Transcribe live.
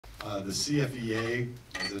The CFEA,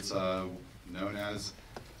 as it's known as,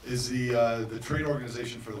 is the trade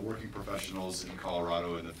organization for the working professionals in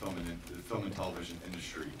Colorado in the film and television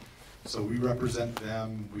industry. So we represent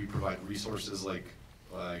them. We provide resources like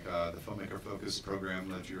the Filmmaker Focus program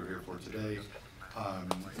that you're here for today,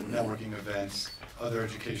 networking events, other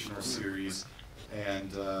educational series,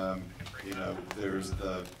 and you know, there's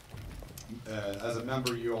the as a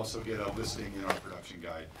member, you also get a listing in our production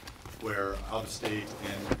guide, where out-of-state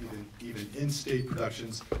and even in-state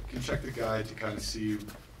productions can check the guide to kind of see,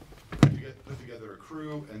 put together a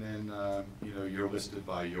crew, and then you know, you're listed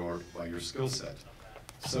by your skill set.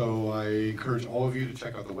 So I encourage all of you to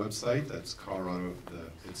check out the website. That's Colorado.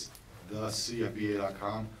 It's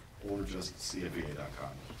thecfba.com or just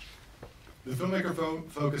cfba.com. The Filmmaker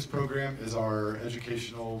Focus program is our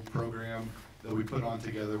educational program that we put on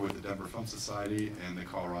together with the Denver Film Society and the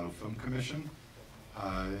Colorado Film Commission.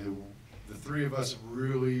 The three of us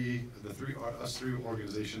really, us three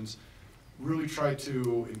organizations, really try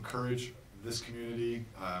to encourage this community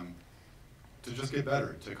to just get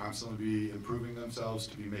better, to constantly be improving themselves,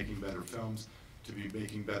 to be making better films, to be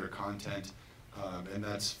making better content, and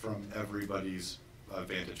that's from everybody's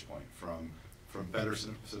vantage point, from better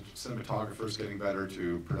cinematographers getting better,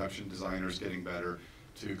 to production designers getting better,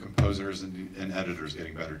 to composers and editors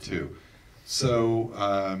getting better too. So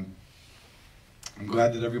I'm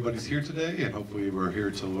glad that everybody's here today, and hopefully we're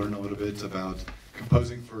here to learn a little bit about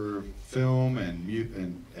composing for film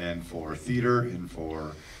and for theater and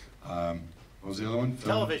for what was the other one?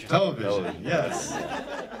 Television. Television, yes.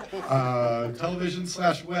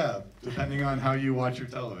 Television/web, depending on how you watch your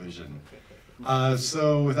television.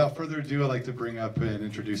 So without further ado, I'd like to bring up and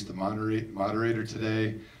introduce the moderator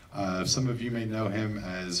today. Some of you may know him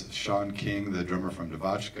as Shawn King, the drummer from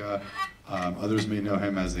Devachka. Others may know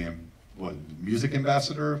him as the music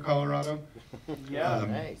ambassador of Colorado. Yeah,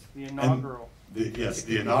 nice. The inaugural. Yes,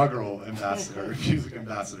 the inaugural ambassador, music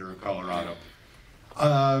ambassador of Colorado.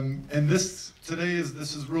 And this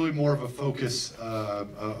is really more of a focus,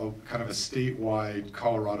 kind of a statewide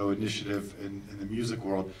Colorado initiative in the music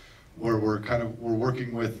world, where we're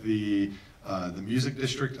working with the music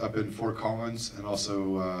district up in Fort Collins and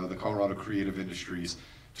also the Colorado creative industries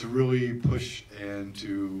to really push and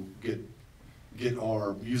to get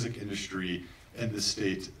our music industry in the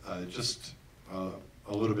state just a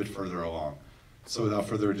little bit further along. So without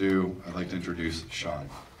further ado, I'd like to introduce Shawn.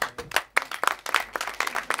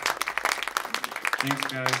 Thanks,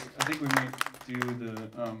 guys. I think we might do the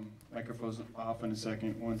microphones off in a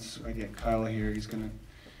second. Once I get Kyle here, he's going to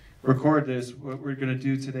record this. What we're going to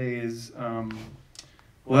do today is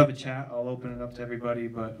we'll have a chat. I'll open it up to everybody,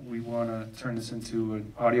 but we want to turn this into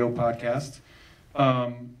an audio podcast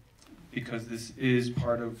because this is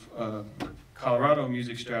part of Colorado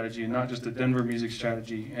music strategy and not just a Denver music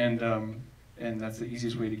strategy, and that's the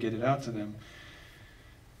easiest way to get it out to them.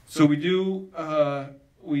 So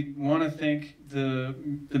we want to thank the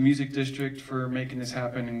music district for making this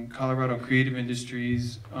happen, in Colorado creative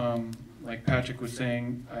industries. Like Patrick was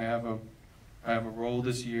saying, I have a role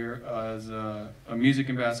this year as a music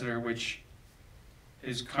ambassador, which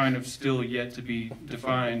is kind of still yet to be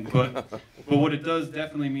defined. But what it does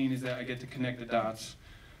definitely mean is that I get to connect the dots.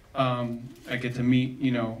 I get to meet,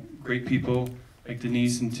 you know, great people like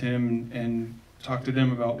Denise and Tim and talk to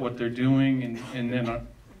them about what they're doing, and then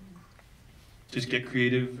just get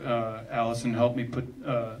creative. Allison helped me put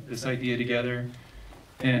this idea together,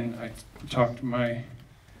 and I talked to my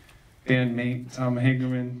bandmate Tom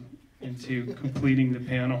Hagerman into completing the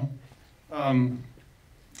panel. Do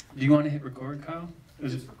you want to hit record, Kyle?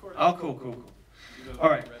 Is it recording? Oh, cool. All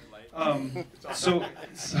right. So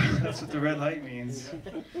that's what the red light means.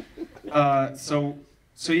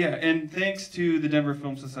 So yeah, and thanks to the Denver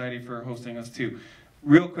Film Society for hosting us too.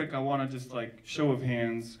 Real quick, I want to just like show of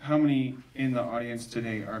hands, how many in the audience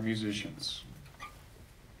today are musicians?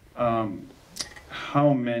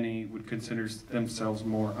 How many would consider themselves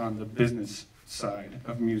more on the business side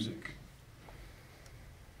of music?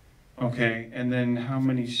 Okay, and then how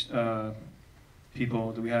many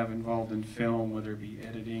people do we have involved in film, whether it be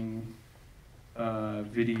editing,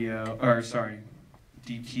 video, or sorry,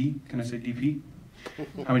 DP? Can I say DP?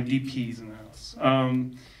 How many DPs in the house?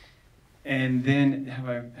 And then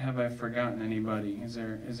have I forgotten anybody?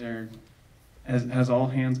 Has all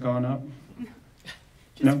hands gone up?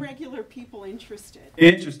 Just no? Regular people interested.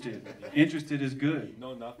 Interested is good.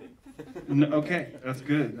 No, nothing. No, okay, that's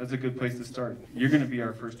good. That's a good place to start. You're going to be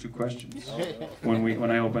our first two questions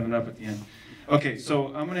when I open it up at the end. Okay, so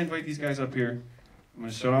I'm going to invite these guys up here. I'm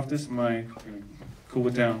going to shut off this mic. I'm going to cool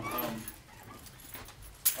it down.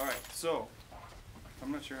 All right, so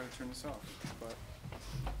I'm not sure how to turn this off, but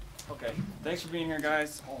Okay, thanks for being here,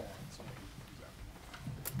 guys.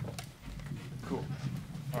 Cool.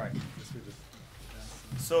 All right.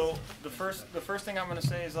 So the first thing I'm going to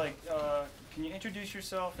say is like, can you introduce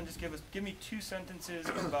yourself and just give me 2 sentences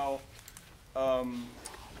about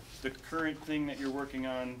the current thing that you're working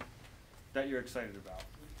on that you're excited about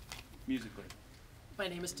musically. My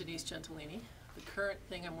name is Denise Gentilini. The current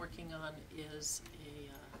thing I'm working on is a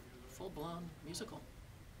full-blown musical.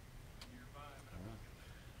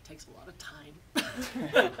 Takes a lot of time.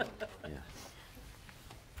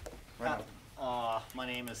 My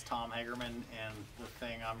name is Tom Hagerman, and the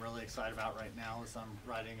thing I'm really excited about right now is I'm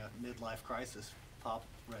writing a midlife crisis pop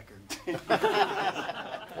record.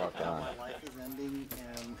 My life is ending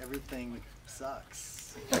and everything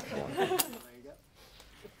sucks. There you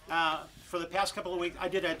go. For the past couple of weeks, I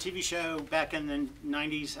did a TV show back in the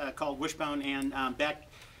 90s called Wishbone, and back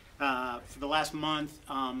for the last month,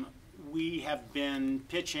 we have been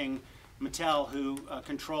pitching Mattel, who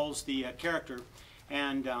controls the character,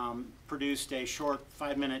 and produced a short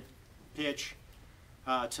 5-minute pitch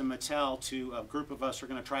to Mattel. To a group of us are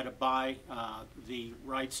going to try to buy the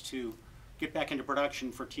rights to get back into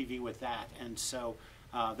production for TV with that, and so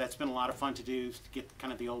that's been a lot of fun to do, to get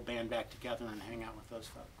kind of the old band back together and hang out with those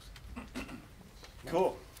folks.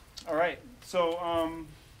 Cool. All right. So I'm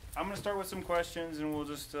going to start with some questions, and we'll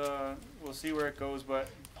just we'll see where it goes. But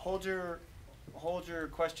hold your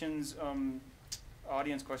questions,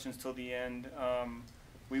 audience questions, till the end.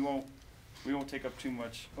 We won't take up too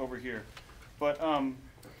much over here. But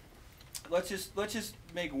let's just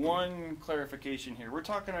make one clarification here. We're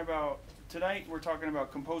talking about tonight. We're talking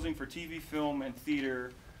about composing for TV, film, and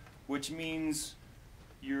theater, which means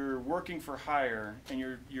you're working for hire and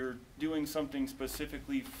you're doing something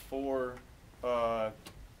specifically for an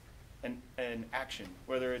action,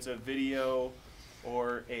 whether it's a video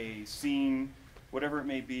or a scene, whatever it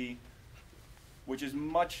may be, which is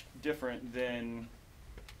much different than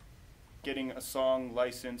getting a song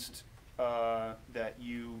licensed that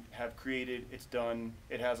you have created, it's done,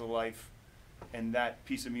 it has a life, and that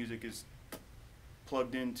piece of music is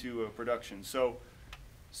plugged into a production. So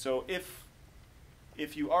if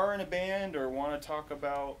you are in a band or want to talk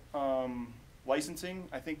about licensing,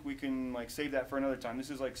 I think we can like save that for another time.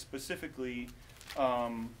 This is like specifically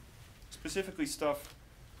stuff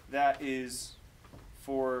that is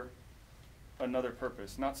for another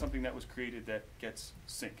purpose, not something that was created that gets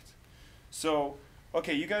synced. So,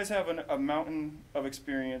 okay, you guys have a mountain of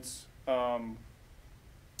experience, and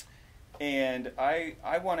I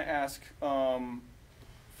want to ask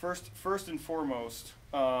first and foremost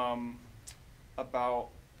about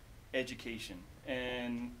education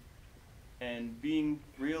and being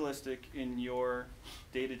realistic in your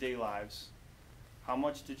day-to-day lives. How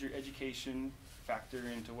much did your education factor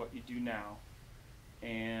into what you do now,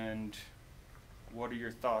 and what are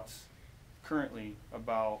your thoughts currently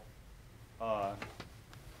about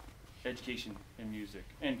education in music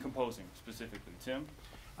and composing specifically? Tim?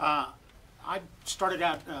 I started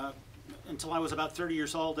out until I was about 30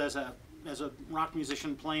 years old as a rock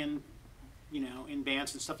musician, playing, in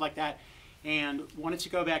bands and stuff like that, and wanted to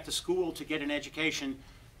go back to school to get an education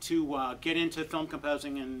to get into film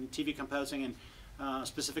composing and TV composing, and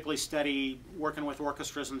specifically study working with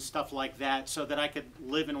orchestras and stuff like that, so that I could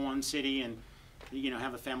live in one city and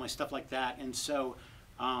have a family, stuff like that. And so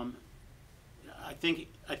I think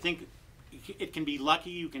it can be lucky.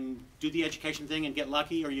 You can do the education thing and get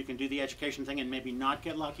lucky, or you can do the education thing and maybe not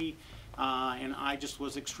get lucky. And I just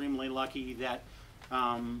was extremely lucky that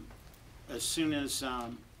as soon as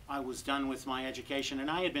I was done with my education,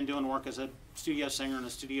 and I had been doing work as a studio singer and a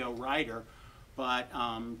studio writer, but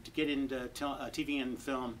to get into TV and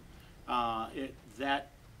film, that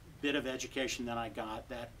bit of education that I got,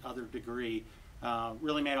 that other degree,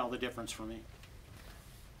 really made all the difference for me.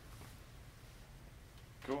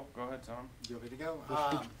 Cool. Go ahead, Tom. You want me to go?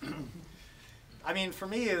 I mean, for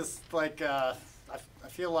me, is like I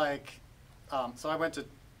feel like so I went to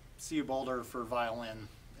CU Boulder for violin,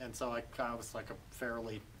 and so I kind of was like a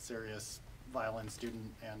fairly serious violin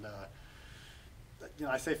student, and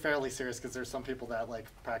I say fairly serious because there's some people that like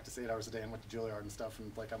practice 8 hours a day and went to Juilliard and stuff,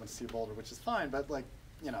 and like I went to CU Boulder, which is fine, but like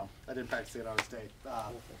I didn't practice 8 hours a day,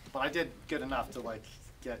 but I did good enough to like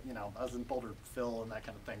get I was in Boulder Phil and that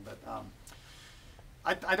kind of thing, but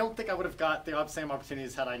I don't think I would have got the same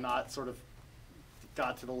opportunities had I not sort of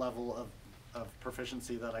got to the level of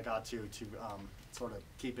proficiency that I got to sort of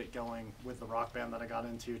keep it going with the rock band that I got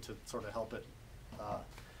into, to sort of help it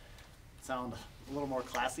sound a little more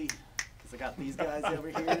classy, because I got these guys over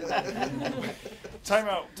here. Time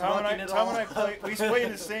out. Tom and I play. We play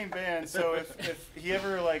in the same band, so if he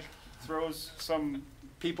ever like throws some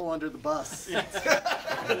people under the bus. Yeah.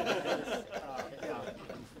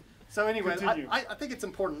 So anyway, I think it's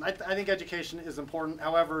important. I think education is important.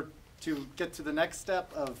 However, to get to the next step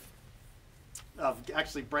of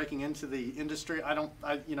actually breaking into the industry,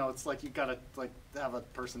 you know, it's like you gotta like have a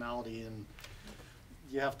personality, and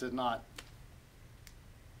you have to not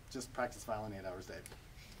just practice violin 8 hours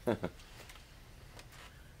a day.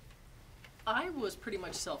 I was pretty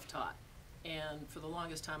much self-taught, and for the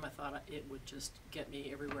longest time I thought it would just get me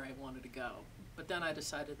everywhere I wanted to go. But then I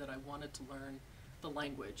decided that I wanted to learn the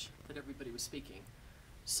language that everybody was speaking.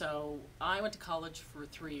 So I went to college for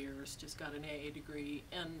 3 years, just got an AA degree,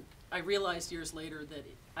 and I realized years later that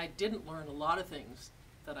I didn't learn a lot of things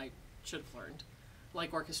that I should have learned,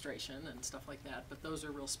 like orchestration and stuff like that, but those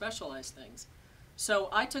are real specialized things. So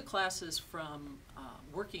I took classes from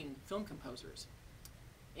working film composers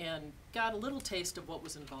and got a little taste of what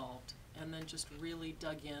was involved, and then just really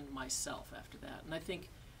dug in myself after that. And I think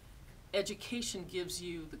education gives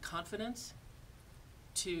you the confidence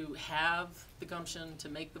to have the gumption to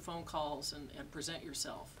make the phone calls and present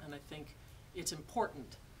yourself. And I think it's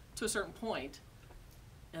important to a certain point,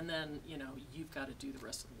 and then, you know, you've got to do the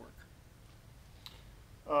rest of the work.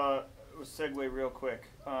 Segue real quick.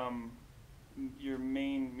 Your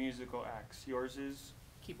main musical acts. Yours is?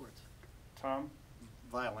 Keyboards. Tom?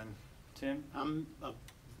 Violin. Tim? I'm a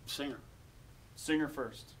singer. Singer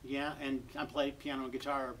first. Yeah, and I play piano and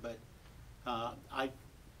guitar, but I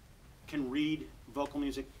can read vocal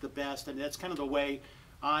music the best, and that's kind of the way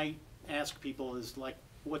I ask people is like,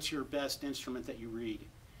 what's your best instrument that you read?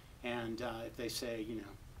 And if they say, you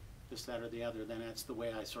know, this, that, or the other, then that's the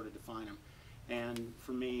way I sort of define them. And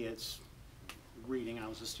for me, it's reading. I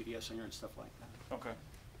was a studio singer and stuff like that. Okay,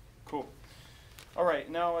 cool. All right,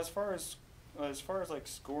 now as far as like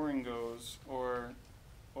scoring goes, or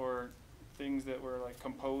things that were like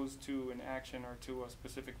composed to an action or to a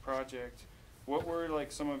specific project, what were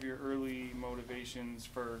like some of your early motivations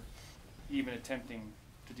for even attempting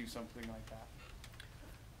to do something like that?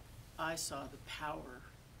 I saw the power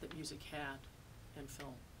that music had in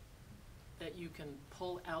film, that you can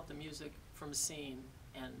pull out the music from a scene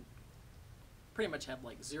and pretty much have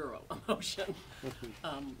like zero emotion,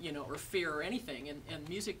 you know, or fear or anything. And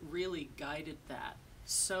music really guided that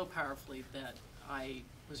so powerfully that I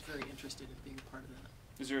was very interested in being a part of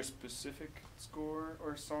that. Is there a specific score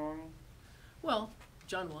or song? Well,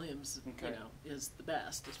 John Williams, Okay. you know, is the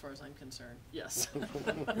best as far as I'm concerned. Yes.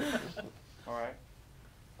 All right.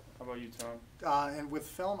 How about you, Tom? And with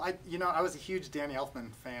film, I was a huge Danny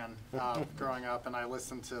Elfman fan growing up, and I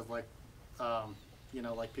listened to like, you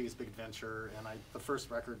know, like Piggy's Big Adventure, and the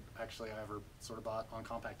first record actually I ever sort of bought on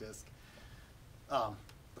compact disc. The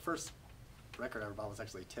first record I ever bought was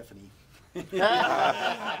actually Tiffany. The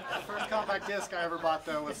first compact disc I ever bought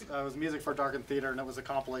though was Music for Darkened Theater, and it was a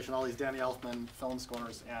compilation of all these Danny Elfman film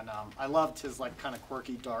scores, and I loved his like kind of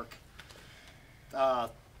quirky, dark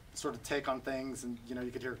sort of take on things, and you know,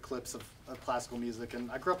 you could hear clips of classical music,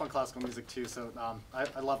 and I grew up on classical music too, so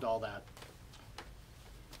I loved all that.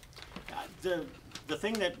 The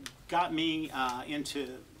thing that got me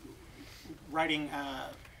into writing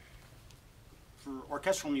for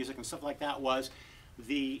orchestral music and stuff like that was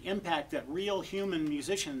the impact that real human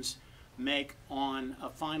musicians make on a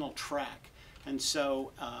final track. And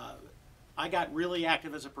so I got really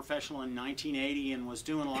active as a professional in 1980 and was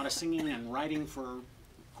doing a lot of singing and writing for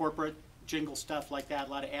corporate jingle stuff like that, a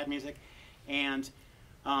lot of ad music. And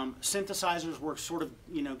synthesizers were sort of,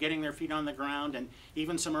 you know, getting their feet on the ground, and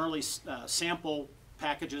even some early sample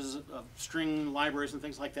packages of string libraries and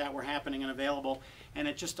things like that were happening and available. And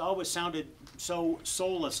it just always sounded so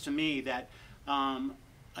soulless to me that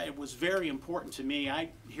it was very important to me. I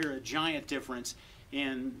hear a giant difference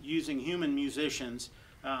in using human musicians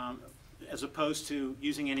as opposed to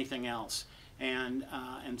using anything else. And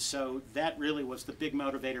so that really was the big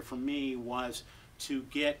motivator for me, was to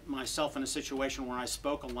get myself in a situation where I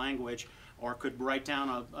spoke a language or could write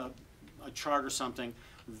down a chart or something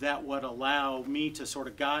that would allow me to sort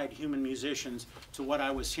of guide human musicians to what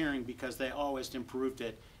I was hearing, because they always improved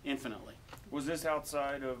it infinitely. Was this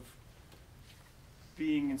outside of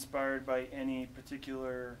being inspired by any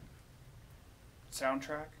particular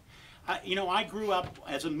soundtrack? You know, I grew up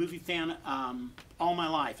as a movie fan all my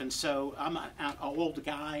life, and so I'm an old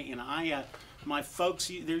guy, and my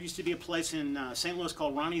folks, there used to be a place in St. Louis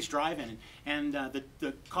called Ronnie's Drive-In, and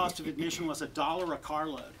the cost of admission was $1 a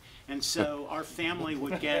carload. And so our family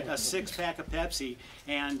would get a 6-pack of Pepsi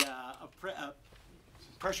and a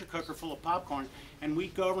pressure cooker full of popcorn, and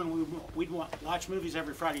we'd go over and we'd watch movies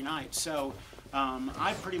every Friday night. So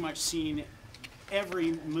I've pretty much seen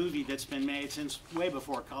every movie that's been made since way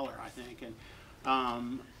before color, I think. And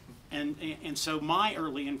And so my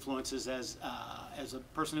early influences as a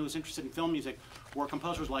person who was interested in film music were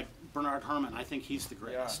composers like Bernard Herrmann. I think he's the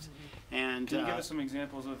greatest. And can you give us some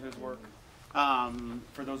examples of his work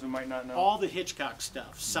for those who might not know? All the Hitchcock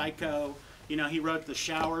stuff, Psycho. You know, he wrote the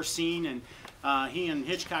shower scene, and he and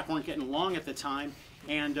Hitchcock weren't getting along at the time.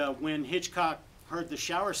 And when Hitchcock heard the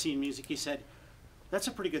shower scene music, he said, "That's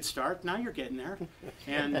a pretty good start. Now you're getting there."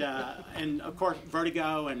 And of course,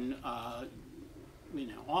 Vertigo and you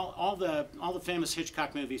know, all the famous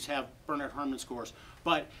Hitchcock movies have Bernard Herrmann scores.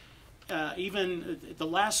 But even the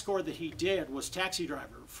last score that he did was Taxi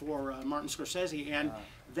Driver for Martin Scorsese, and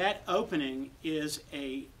that opening is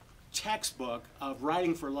a textbook of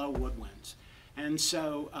writing for low woodwinds. And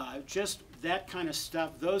so just that kind of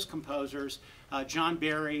stuff, those composers, John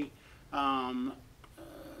Barry,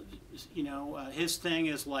 you know, his thing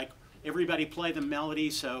is like everybody play the melody.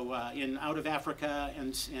 So in Out of Africa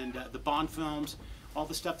and the Bond films, all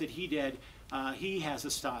the stuff that he did, he has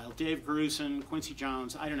a style. Dave Grusin, Quincy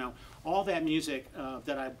Jones, I don't know. All that music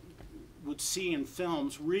that I would see in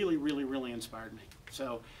films really, really, really inspired me.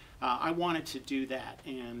 So I wanted to do that,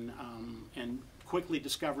 and quickly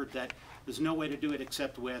discovered that there's no way to do it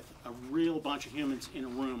except with a real bunch of humans in a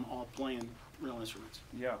room all playing real instruments.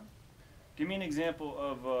 Yeah. Give me an example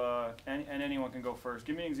of, and anyone can go first,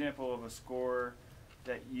 give me an example of a score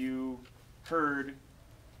that you heard,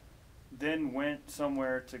 then went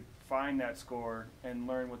somewhere to find that score and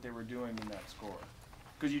learn what they were doing in that score.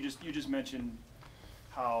 Because you just mentioned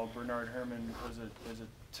how Bernard Herrmann was a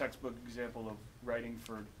textbook example of writing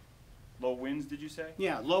for low winds, did you say?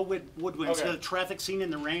 Yeah, low woodwinds. Okay. The traffic scene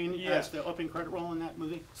in the rain as the opening credit roll in that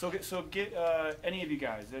movie. So get any of you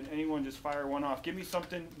guys, anyone, just fire one off. Give me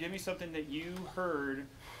something that you heard,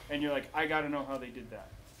 and you're like, I got to know how they did that.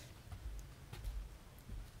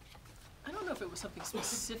 I don't know if it was something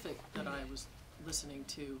specific that I was listening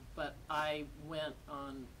to, but I went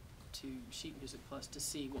on to Sheet Music Plus to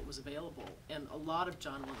see what was available, and a lot of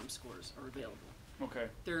John Williams scores are available. Okay.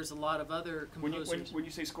 There's a lot of other composers. When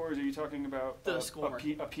you say scores, are you talking about the score?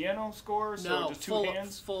 A piano score? So no, just two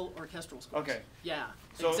hands? Full orchestral scores. Okay. Yeah,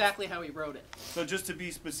 So, exactly how he wrote it. So just to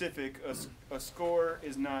be specific, a score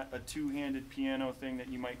is not a two-handed piano thing that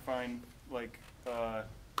you might find like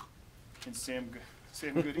in Sam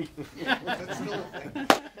Goody. That's still a thing.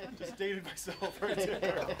 Just dated myself right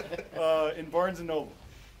there. In Barnes and Noble.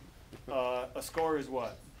 A score is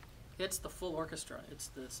what? It's the full orchestra. It's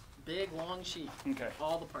this big, long sheet. Okay.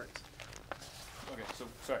 All the parts. Okay, so,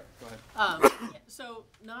 sorry, go ahead. So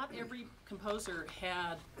not every composer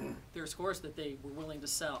had their scores that they were willing to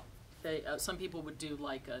sell. They, some people would do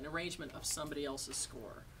like an arrangement of somebody else's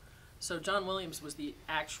score. So John Williams was the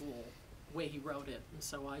actual way he wrote it, and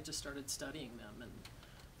so I just started studying them, and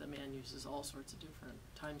the man uses all sorts of different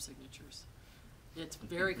time signatures. It's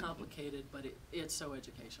very complicated, but it's so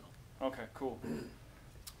educational. Okay, cool.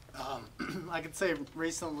 I could say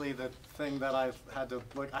recently the thing that I've had to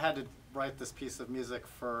look, I had to write this piece of music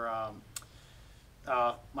for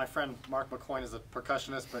my friend Mark McCoyne is a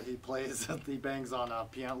percussionist, but he plays, he bangs on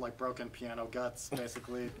piano, like broken piano guts,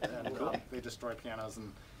 basically, and they destroy pianos,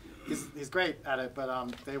 and he's great at it,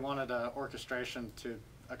 but they wanted orchestration to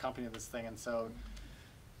accompany this thing, and so,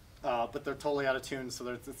 but they're totally out of tune, so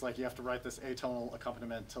it's like you have to write this atonal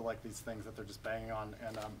accompaniment to like these things that they're just banging on,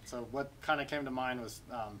 and so what kind of came to mind was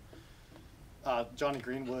Johnny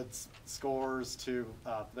Greenwood's scores to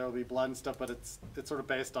There Will Be Blood and stuff, but it's sort of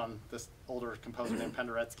based on this older composer named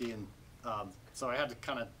Penderecki, and so I had to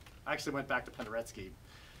kind of, I actually went back to Penderecki,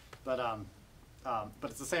 but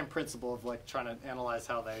it's the same principle of like trying to analyze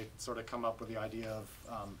how they sort of come up with the idea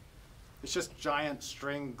of it's just giant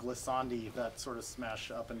string glissandi that sort of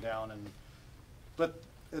smash up and down, and but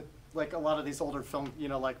it, like a lot of these older film, you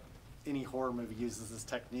know, like any horror movie uses this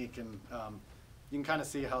technique, and you can kind of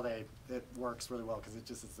see how it works really well because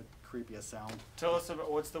it's the creepiest sound. Tell us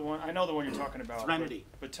about, what's the one, I know the one you're talking about. Threnody.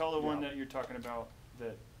 But tell the one that you're talking about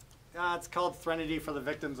that. It's called Threnody for the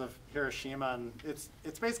Victims of Hiroshima, and it's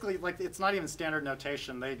basically like, it's not even standard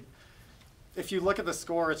notation. If you look at the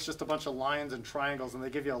score, it's just a bunch of lines and triangles, and they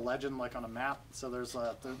give you a legend like on a map. So there's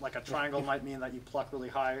like a triangle might mean that you pluck really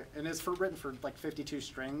high, and it's written for like 52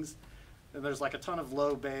 strings, and there's like a ton of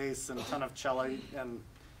low bass and a ton of cello, and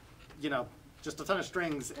you know, just a ton of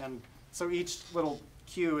strings, and so each little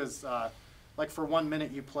cue is like for 1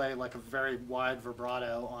 minute you play like a very wide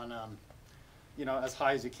vibrato on you know, as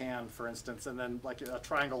high as you can, for instance, and then like a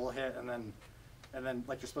triangle will hit, and then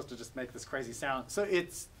like you're supposed to just make this crazy sound. So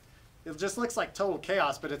it just looks like total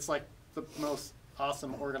chaos, but it's like the most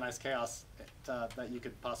awesome organized chaos that you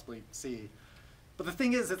could possibly see. But the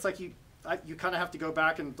thing is, it's like you kind of have to go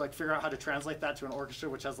back and like figure out how to translate that to an orchestra,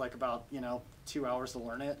 which has like about 2 hours to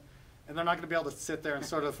learn it, and they're not going to be able to sit there and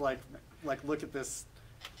sort of like look at this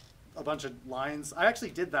a bunch of lines. I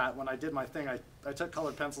actually did that when I did my thing. I took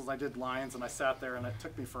colored pencils and I did lines, and I sat there, and it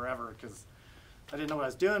took me forever because I didn't know what I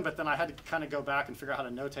was doing. But then I had to kind of go back and figure out how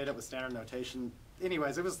to notate it with standard notation.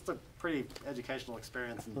 Anyways, it was a pretty educational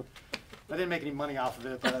experience, and I didn't make any money off of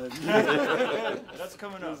it. But that's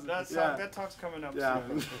coming up. That talk's coming up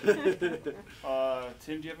soon.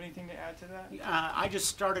 Tim, do you have anything to add to that? I just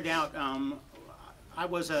started out. I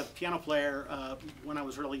was a piano player when I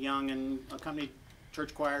was really young and accompanied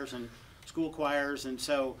church choirs and school choirs, and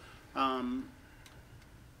so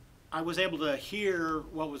I was able to hear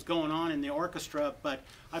what was going on in the orchestra, but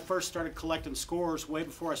I first started collecting scores way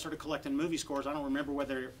before I started collecting movie scores. I don't remember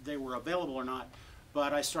whether they were available or not,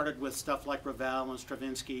 but I started with stuff like Ravel and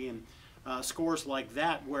Stravinsky and scores like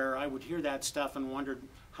that, where I would hear that stuff and wondered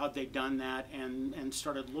how they'd done that, and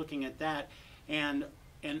started looking at that. And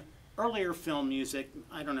earlier film music,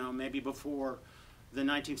 I don't know, maybe before the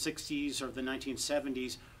 1960s or the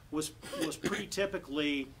 1970s, was pretty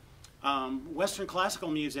typically Western classical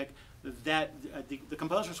music that the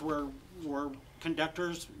composers were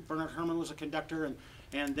conductors. Bernard Herrmann was a conductor,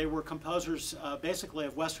 and they were composers basically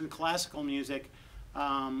of Western classical music,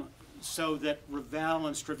 so that Ravel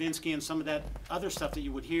and Stravinsky and some of that other stuff that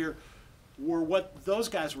you would hear were what those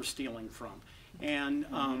guys were stealing from. And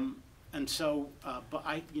so but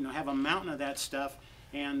I have a mountain of that stuff,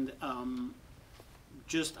 and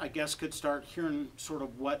just I guess could start hearing sort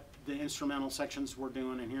of what the instrumental sections were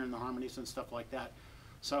doing and hearing the harmonies and stuff like that.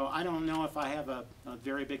 So I don't know if I have a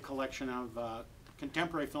very big collection of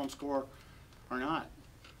contemporary film score or not.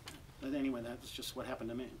 But anyway, that's just what happened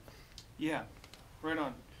to me. Yeah, right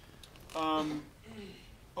on.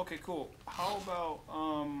 Okay, cool. How about,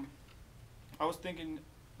 I was thinking,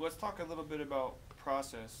 let's talk a little bit about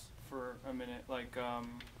process for a minute. Like,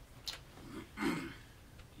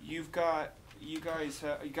 you guys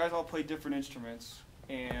all play different instruments,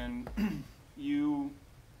 and you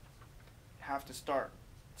have to start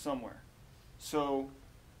somewhere. So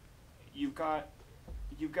you've got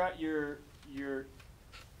your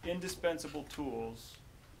indispensable tools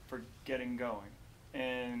for getting going,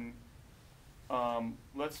 and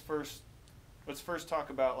let's first talk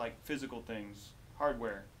about like physical things,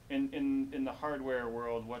 hardware. In the hardware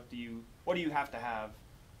world, what do you have to have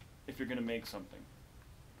if you're going to make something?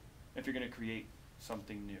 If you're going to create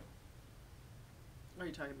something new? Are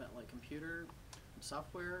you talking about like computer,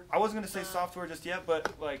 software? I wasn't going to say software just yet, but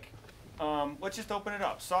like, let's just open it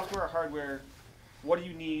up. Software or hardware? What do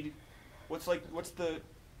you need? What's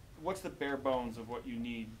the bare bones of what you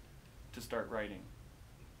need to start writing?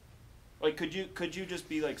 Like, could you just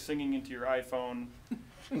be like singing into your iPhone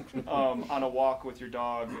on a walk with your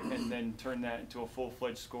dog, and then turn that into a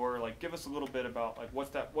full-fledged score? Like, give us a little bit about like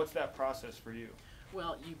what's that process for you?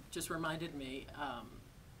 Well, you just reminded me.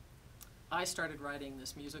 I started writing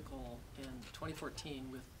this musical in 2014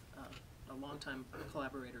 with a longtime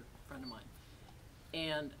collaborator, friend of mine,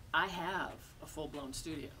 and I have a full-blown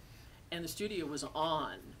studio, and the studio was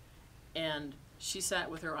on, and she sat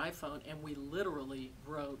with her iPhone, and we literally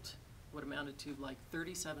wrote what amounted to like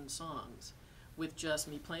 37 songs with just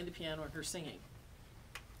me playing the piano and her singing.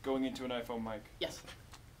 Going into an iPhone mic. Yes,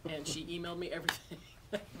 and she emailed me everything.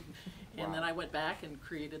 And then I went back and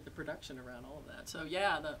created the production around all of that. So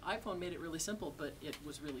yeah, the iPhone made it really simple, but it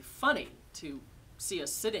was really funny to see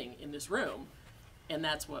us sitting in this room, and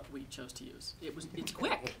that's what we chose to use. It's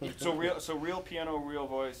quick. So real piano, real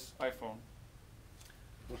voice, iPhone.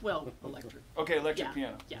 Well, electric. Okay, electric Yeah,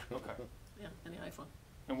 piano. yeah. Okay. Yeah, any iPhone.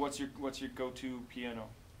 And what's your go-to piano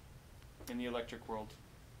in the electric world?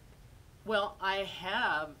 Well, I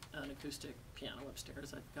have an acoustic piano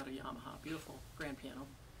upstairs. I've got a Yamaha, beautiful grand piano.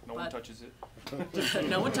 No one touches it.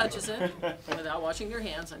 No one touches it without washing their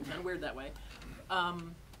hands. I'm kind of weird that way.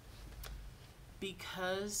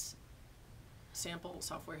 Because sample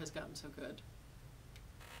software has gotten so good.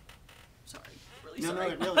 Sorry, really sorry.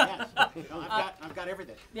 No, it really has. No, I've got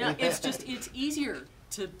everything. Yeah, it's easier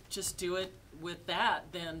to just do it with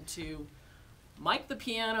that than to mic the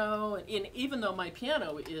piano. And even though my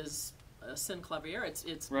piano is a synclavier,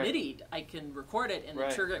 it's right. MIDI'd. I can record it and then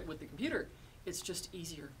Right. trigger it with the computer. It's just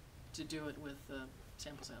easier to do it with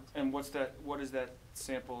sample sounds. And what is that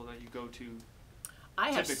sample that you go to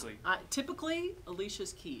typically? Typically,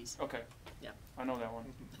 Alicia's Keys. Okay. Yeah. I know that one.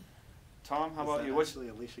 Tom, how Is about that you? What's actually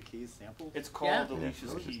Alicia Keys sample? it's called Yeah.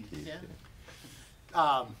 Alicia's Alicia's Keys. Keys.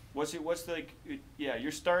 Yeah. What's like? Yeah,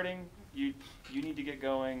 you're starting. You need to get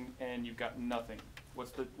going, and you've got nothing.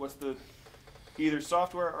 What's the either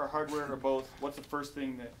software or hardware or both? What's the first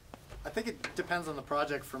thing that I think it depends on the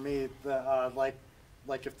project for me.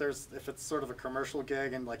 Like if it's sort of a commercial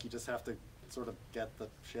gig and like you just have to sort of get the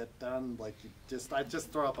shit done, like I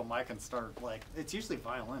just throw up a mic and start, like, it's usually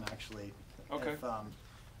violin actually. Okay.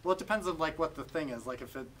 Well, it depends on like what the thing is. Like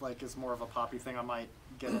if it like is more of a poppy thing, I might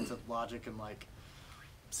get into Logic and like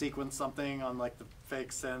sequence something on like the fake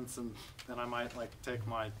synths, and then I might like take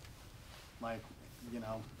my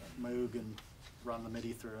Moog and run the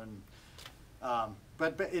MIDI through, and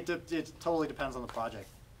but it totally depends on the project.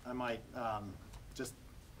 I might just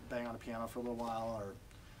bang on a piano for a little while,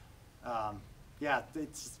 or yeah,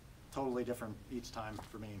 it's totally different each time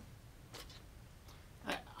for me.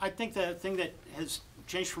 I think the thing that has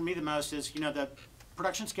changed for me the most is, the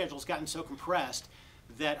production schedule's gotten so compressed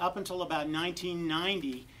that up until about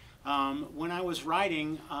 1990, when I was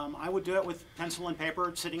writing, I would do it with pencil and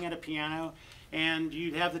paper, sitting at a piano, and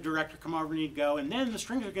you'd have the director come over and you'd go, and then the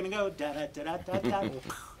strings are going to go da da da da da da,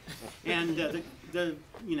 and the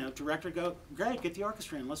director would go, great, get the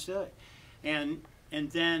orchestra in, let's do it, and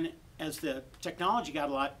then as the technology got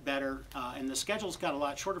a lot better and the schedules got a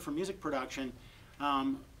lot shorter for music production,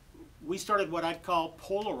 we started what I'd call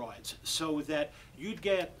Polaroids, so that you'd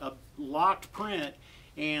get a locked print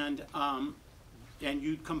and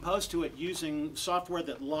you'd compose to it using software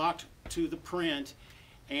that locked to the print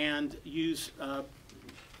and use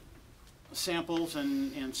samples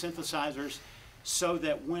and synthesizers, so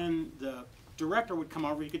that when the director would come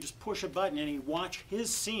over, you could just push a button and he'd watch his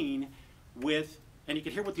scene and you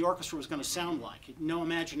could hear what the orchestra was going to sound like. No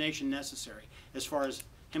imagination necessary as far as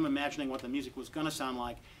him imagining what the music was going to sound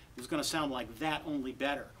like. It was going to sound like that, only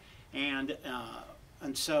better. And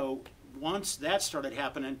so once that started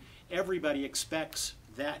happening, everybody expects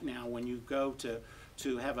that now when you go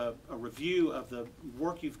to have a review of the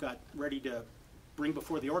work you've got ready to bring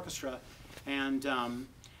before the orchestra. And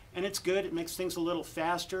it's good. It makes things a little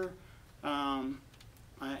faster.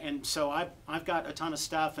 And so I've got a ton of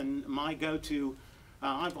stuff, and my go-to,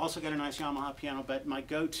 I've also got a nice Yamaha piano, but my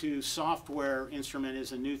go-to software instrument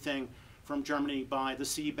is a new thing from Germany by the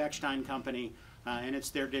C. Bechstein Company, and it's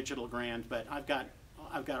their digital grand. But I've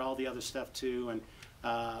got all the other stuff too, and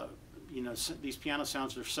these piano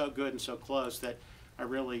sounds are so good and so close that I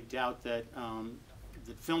really doubt that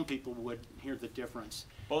the film people would hear the difference.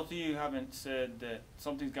 Both of you haven't said that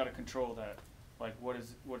something's got to control that. Like,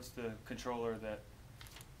 what's the controller that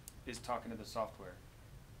is talking to the software?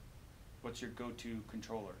 What's your go-to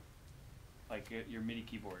controller? Like your MIDI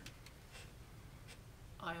keyboard?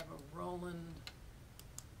 I have a Roland,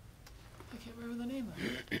 I can't remember the name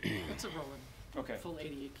of it. It's a Roland. Okay. Full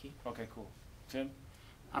 88 key. Okay, cool. Tim?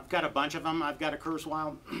 I've got a bunch of them. I've got a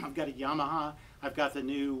Kurzweil, I've got a Yamaha, I've got the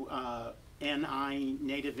new NI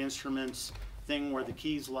Native Instruments thing where the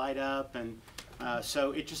keys light up, and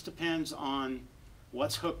so it just depends on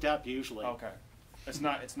what's hooked up usually. Okay. It's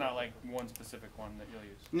not like one specific one that you'll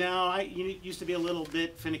use. No, I used to be a little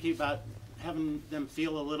bit finicky about having them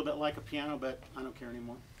feel a little bit like a piano, but I don't care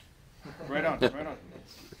anymore. Right on, right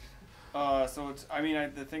on. So it's,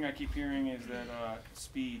 the thing I keep hearing is that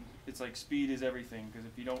speed. It's like speed is everything, because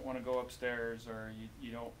if you don't want to go upstairs or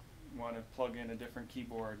you don't want to plug in a different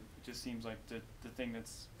keyboard, it just seems like the thing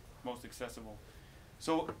that's most accessible.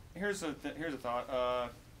 So here's a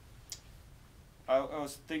thought. I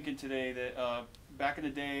was thinking today that back in the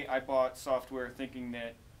day I bought software thinking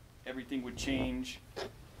that everything would change,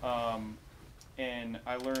 and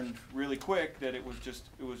I learned really quick that it was just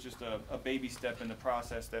a baby step in the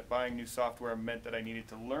process, that buying new software meant that I needed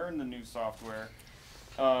to learn the new software,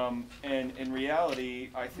 and in reality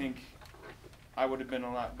I think I would have been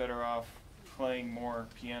a lot better off playing more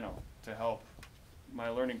piano to help my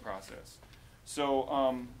learning process.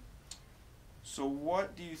 So so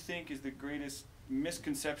what do you think is the greatest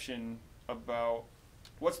misconception about,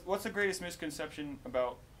 what's the greatest misconception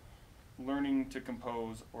about learning to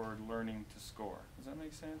compose or learning to score? Does that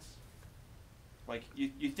make sense? Like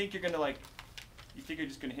you think you're gonna you think you're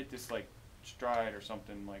just gonna hit this like stride or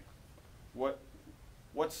something, like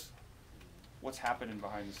what's happening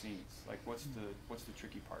behind the scenes? Like what's the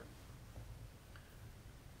tricky part?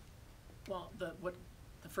 Well,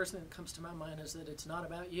 the first thing that comes to my mind is that it's not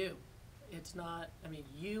about you. It's not,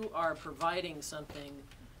 you are providing something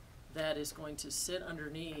that is going to sit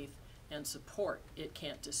underneath and support. It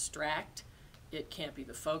can't distract. It can't be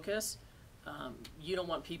the focus. You don't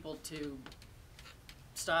want people to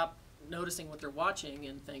stop noticing what they're watching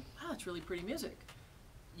and think, wow, it's really pretty music.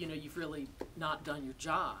 You've really not done your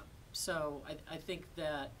job. So I think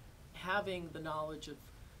that having the knowledge of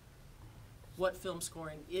what film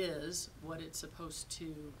scoring is, what it's supposed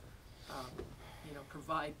to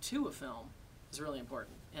provide to a film is really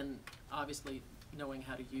important. And obviously knowing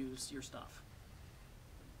how to use your stuff.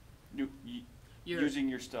 Using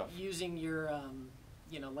your stuff. Using your,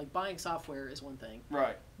 you know, like buying software is one thing.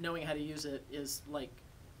 Right. Knowing how to use it is like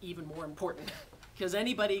even more important because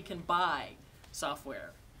anybody can buy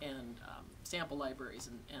software and sample libraries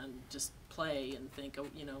and just play and think, oh,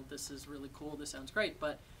 you know, this is really cool, this sounds great,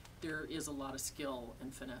 but there is a lot of skill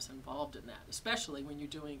and finesse involved in that, especially when you're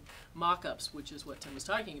doing mock-ups, which is what Tim was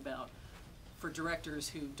talking about, for directors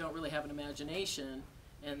who don't really have an imagination,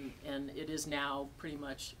 and it is now pretty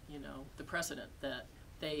much, you know, the precedent that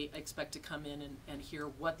they expect to come in and hear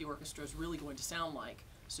what the orchestra is really going to sound like.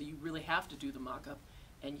 So you really have to do the mock-up,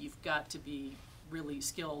 and you've got to be really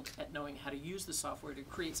skilled at knowing how to use the software to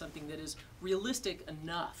create something that is realistic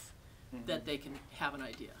enough that they can have an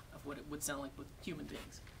idea of what it would sound like with human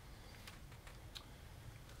beings.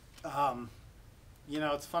 You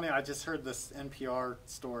know, it's funny, I just heard this NPR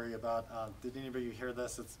story about, did anybody hear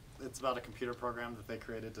this? It's about a computer program that they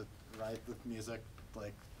created to write the music,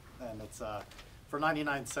 like, and it's, for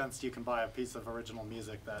 99 cents you can buy a piece of original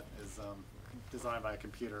music that is designed by a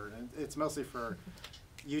computer. And it's mostly for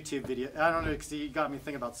YouTube video. I don't know, because you got me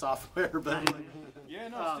thinking about software, but Yeah,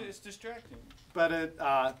 no, it's distracting. but it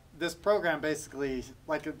this program basically,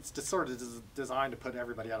 like, it's just sort of designed to put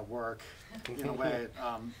everybody out of work in a way.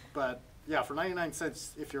 But yeah, for 99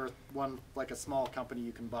 cents, if you're like a small company,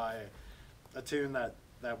 you can buy a tune that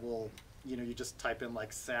will, you know, you just type in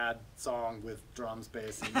like sad song with drums,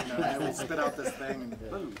 bass, and, you know, and it will spit out this thing, and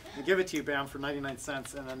boom, they give it to you, bam, for 99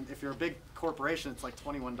 cents. And then if you're a big corporation, it's like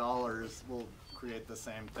 $21 will create the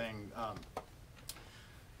same thing.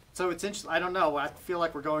 So it's interesting. I don't know. I feel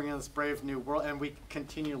like we're going in this brave new world, and we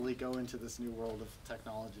continually go into this new world of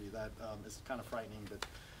technology that is kind of frightening. But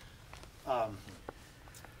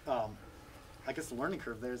I guess the learning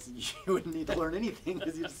curve there is you wouldn't need to learn anything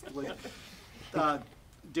because you just like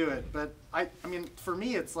do it. But I mean, for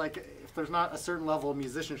me, it's like if there's not a certain level of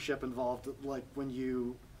musicianship involved, like when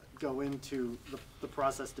you go into the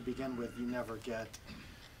process to begin with, you never get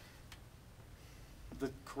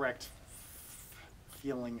the correct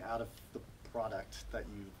feeling out of the product that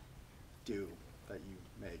you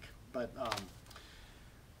make. But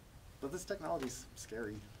this technology's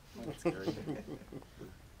scary. Like, it's scary.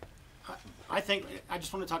 I think I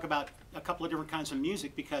just want to talk about a couple of different kinds of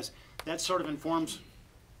music because that sort of informs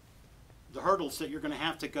the hurdles that you're going to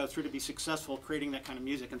have to go through to be successful creating that kind of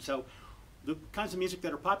music. And so the kinds of music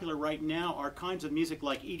that are popular right now are kinds of music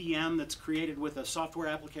like EDM that's created with a software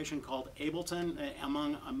application called Ableton,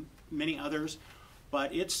 among many others.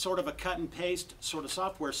 But it's sort of a cut and paste sort of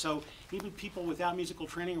software. So even people without musical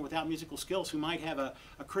training or without musical skills who might have a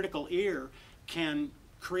critical ear can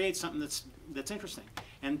create something that's interesting.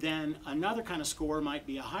 And then another kind of score might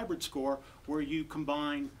be a hybrid score where you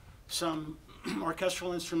combine some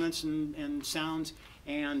orchestral instruments and sounds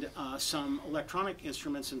and some electronic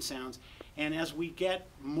instruments and sounds. And as we get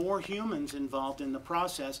more humans involved in the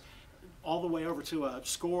process, all the way over to a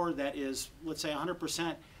score that is, let's say,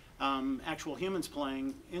 100% actual humans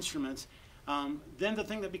playing instruments, then the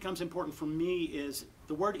thing that becomes important for me is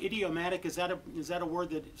the word idiomatic. Is that a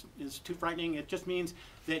word that is too frightening? It just means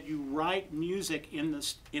that you write music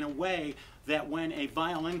in a way that when a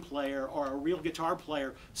violin player or a real guitar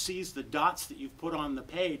player sees the dots that you've put on the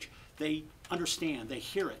page, they understand, they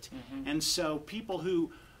hear it. And so people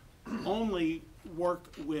who only work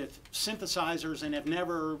with synthesizers and have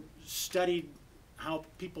never studied how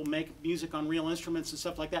people make music on real instruments and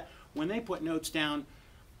stuff like that, when they put notes down,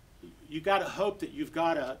 you got to hope that you've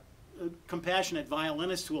got a compassionate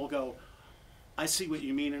violinist who will go, I see what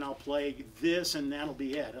you mean, and I'll play this, and that'll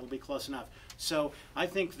be it. It'll be close enough. So I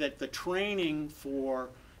think that the training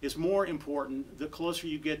is more important the closer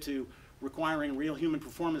you get to requiring real human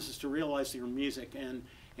performances to realize your music, and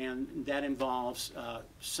that involves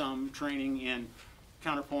some training in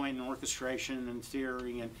counterpoint and orchestration and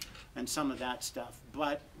theory and some of that stuff.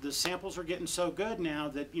 But the samples are getting so good now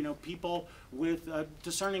that, you know, people with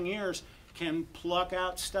discerning ears can pluck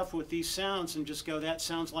out stuff with these sounds and just go, that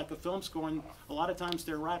sounds like a film score, and a lot of times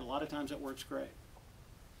they're right. A lot of times it works great.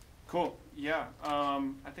 Cool. Yeah.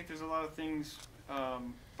 I think there's a lot of things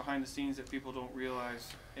behind the scenes that people don't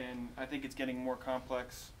realize, and I think it's getting more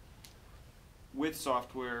complex with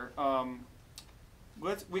software.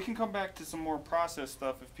 We can come back to some more process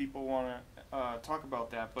stuff if people want to talk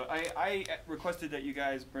about that. But I requested that you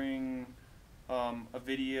guys bring a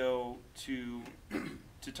video to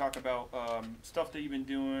talk about stuff that you've been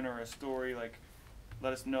doing, or a story. Like,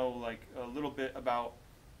 let us know like a little bit about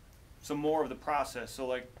some more of the process.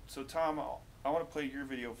 So Tom, I want to play your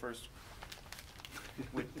video first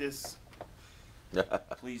with this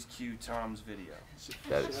Please cue Tom's video.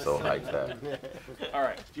 That is so high tech. All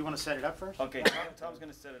right. Do you want to set it up first? Okay, Tom's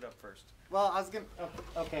going to set it up first. Well, I was gonna.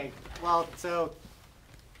 Okay. Well, so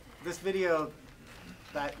this video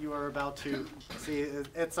that you are about to see,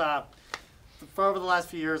 it's for over the last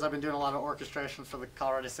few years, I've been doing a lot of orchestration for the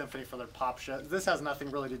Colorado Symphony for their pop show. This has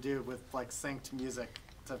nothing really to do with like synced music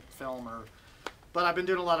to film but I've been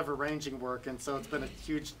doing a lot of arranging work, and so it's been a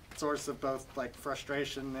huge source of both like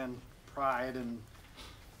frustration and pride, and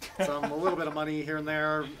a little bit of money here and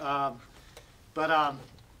there.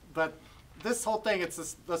 But this whole thing, it's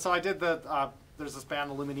this. So I did there's this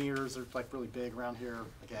band, the Lumineers, they're like really big around here,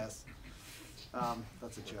 I guess.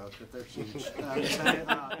 That's a joke, but they're huge.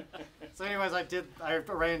 So anyways, I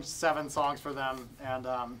arranged 7 songs for them, and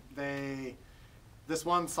this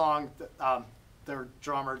one song, their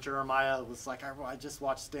drummer Jeremiah was like, I just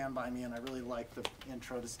watched Stand By Me, and I really like the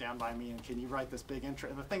intro to Stand By Me, and can you write this big intro?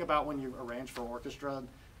 And the thing about when you arrange for orchestra,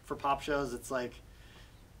 for pop shows, it's like,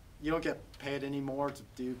 you don't get paid anymore to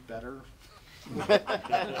do better.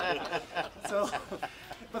 So,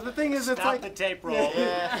 but the thing is, it's like the tape roll.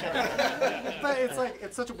 But it's like,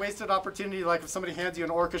 it's such a wasted opportunity. Like if somebody hands you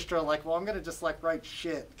an orchestra, like, well, I'm gonna just like write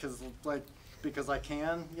shit because I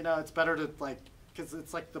can. You know, it's better to because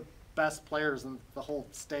it's like the best players in the whole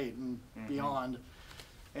state and beyond,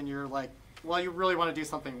 and you're like, well, you really want to do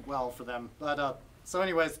something well for them. But so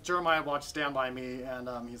anyways, Jeremiah watched Stand By Me, and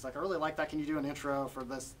he's like, I really like that. Can you do an intro for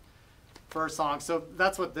this first song? So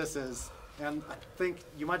that's what this is. And I think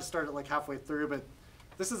you might have started like halfway through, but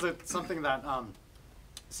this is something that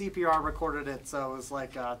CPR recorded it, so it was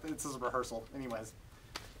like, this is a rehearsal. Anyways.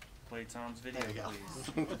 Play Tom's video, There you go.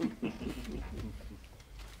 please.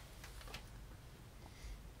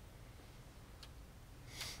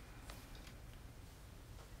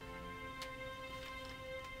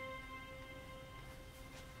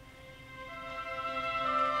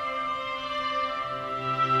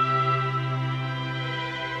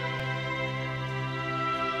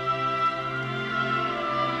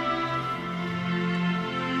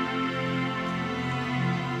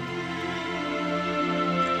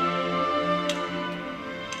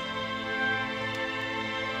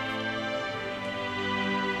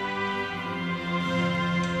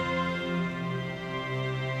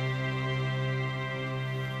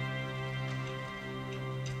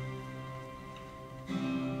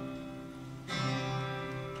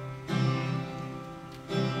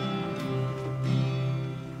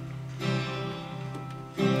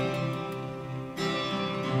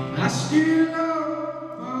 I still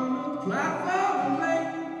up on the platform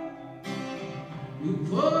late. New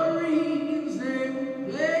Puerto Ricans, they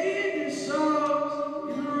were playing their songs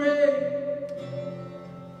in the rain,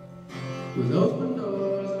 with open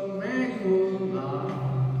doors and manual locks,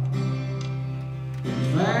 and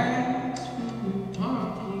fast food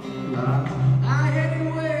parking lots. I headed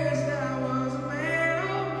west, I was a man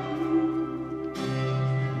on the move.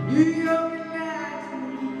 New York and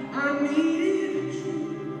nights, I needed a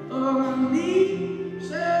truth. Oh, I need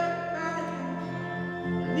somebody,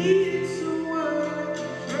 I needed someone to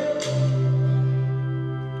trust.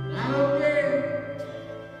 I don't care,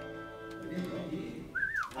 but if I did.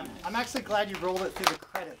 I'm actually glad you rolled it through the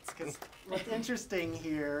credits, because what's interesting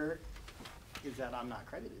here is that I'm not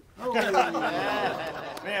credited. Oh,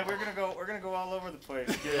 man, we're gonna go all over the place.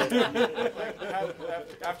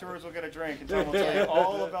 Afterwards, we'll get a drink, and Tom will tell you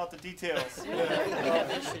all about the details.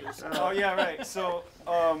 Oh yeah, right. So,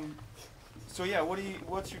 yeah,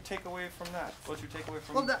 what's your takeaway from that? What's your takeaway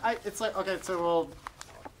from? Well, it's like, okay, so well,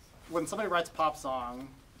 when somebody writes a pop song,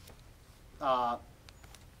 well,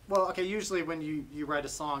 okay, usually when you write a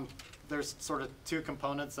song, there's sort of 2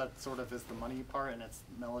 components that sort of is the money part, and it's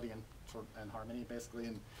melody and harmony, basically.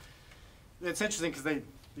 And it's interesting because if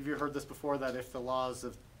you heard this before, that if the laws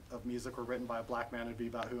of music were written by a black man, it'd be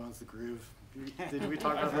about who owns the groove. Did we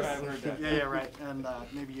talk about this? I've heard that. Yeah, right. And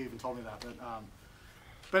maybe you even told me that.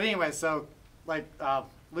 But anyway, so like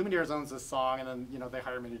Lumineers owns this song, and then they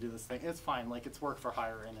hired me to do this thing. It's fine, like it's work for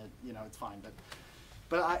hire, and it's fine.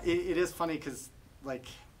 But it is funny because like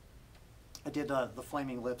I did the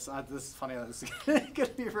Flaming Lips. This is funny. This is gonna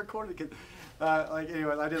be recorded. Cause,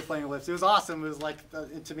 anyway, I did Flaming Lips. It was awesome. It was like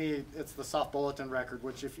to me, it's the Soft Bulletin record.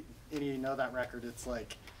 Which, if any of you know that record, it's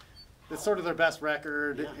like it's sort of their best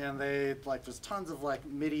record, and they there's tons of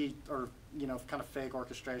MIDI or kind of fake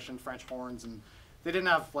orchestration, French horns, and they didn't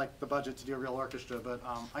have the budget to do a real orchestra. But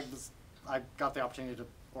I got the opportunity to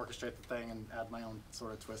orchestrate the thing and add my own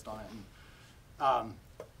sort of twist on it. And,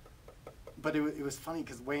 but it was funny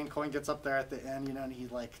because Wayne Coyne gets up there at the end, and he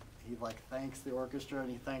he like thanks the orchestra and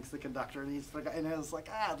he thanks the conductor, and and it was like,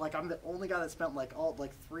 I'm the only guy that spent like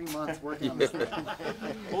 3 months working on this thing.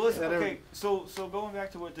 Well, listen, okay, so going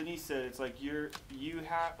back to what Denise said, it's like you're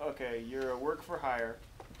a work for hire.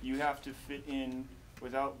 You have to fit in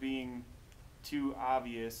without being too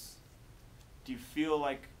obvious. Do you feel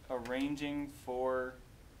like arranging for,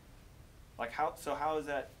 like, how is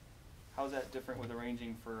that different with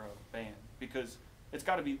arranging for a band? Because it's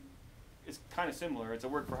got to be, it's kind of similar. It's a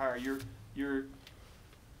work for hire. You're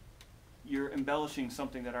embellishing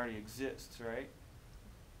something that already exists, right?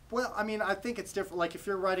 Well, I mean, I think it's different. Like if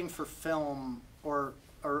you're writing for film or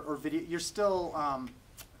video, you're still,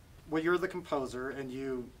 well, you're the composer, and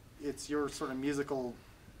it's your sort of musical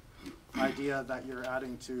idea that you're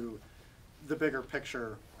adding to the bigger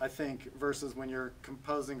picture, I think, versus when you're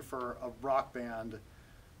composing for a rock band,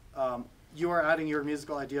 you are adding your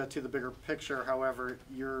musical idea to the bigger picture. However,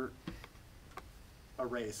 you're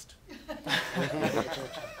erased.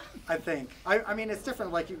 I think. I mean, it's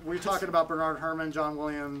different. Like we're talking about Bernard Herrmann, John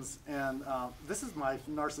Williams, and this is my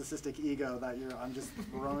narcissistic ego that I'm just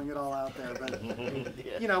throwing it all out there. But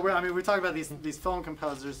you know, we talk about these film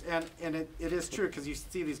composers, and it is true because you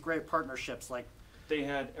see these great partnerships like they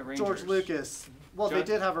had arrangers. George Lucas. Well, they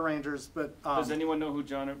did have arrangers, but does anyone know who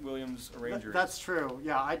John Williams' arranger is? That's true.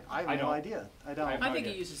 Yeah, I have no idea. I don't. I think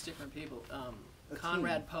he uses different people.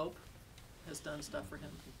 Conrad Pope has done stuff for him,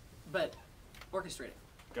 but orchestrating.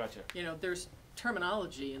 Gotcha. You know, there's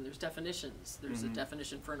terminology and there's definitions. There's a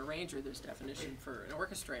definition for an arranger, there's a definition for an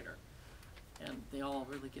orchestrator, and they all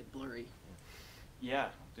really get blurry. Yeah,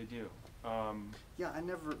 they do. Yeah, I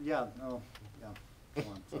never. Yeah, no, yeah. Go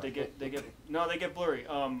on, they get blurry.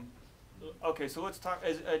 Okay, so let's talk.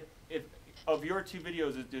 If of your two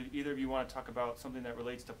videos, do either of you want to talk about something that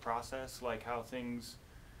relates to process, like how things?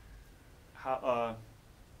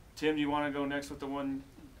 Tim, do you want to go next with the one?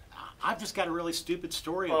 I've just got a really stupid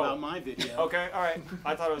story about my video. Okay, all right.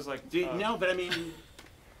 I thought it was like. No, but I mean, do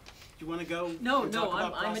you want to go? No,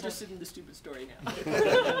 I'm interested in the stupid story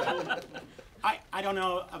now. I don't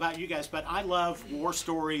know about you guys, but I love war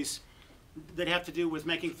stories that have to do with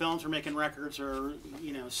making films or making records, or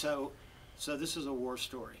you know. So this is a war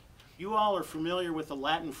story. You all are familiar with the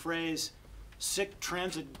Latin phrase "sic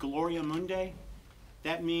transit gloria mundi."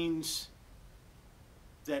 That means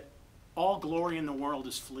that all glory in the world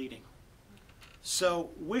is fleeting. So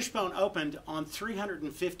Wishbone opened on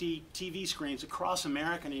 350 TV screens across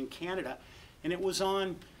America and in Canada, and it was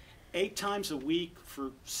on 8 times a week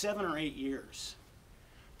for 7 or 8 years.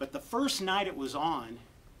 But the first night it was on,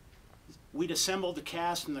 we'd assembled the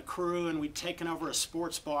cast and the crew, and we'd taken over a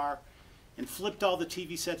sports bar and flipped all the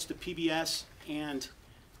TV sets to PBS, and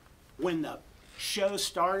when the show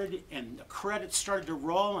started and the credits started to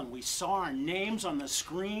roll and we saw our names on the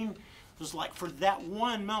screen, it was like for that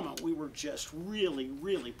one moment we were just really,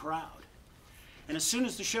 really proud. And as soon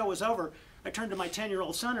as the show was over, I turned to my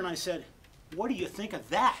 10-year-old son and I said, "What do you think of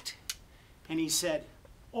that?" And he said,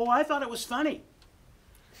 "Oh, I thought it was funny."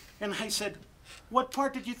 And I said, "What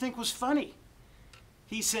part did you think was funny?"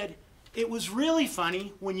 He said, "It was really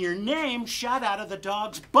funny when your name shot out of the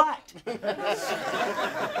dog's butt."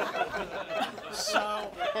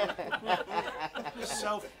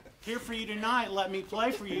 So here for you tonight, let me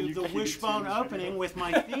play for you the Wishbone opening with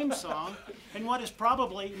my theme song, and what is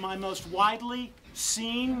probably my most widely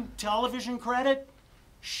seen television credit,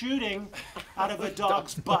 shooting out of a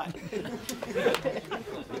dog's butt.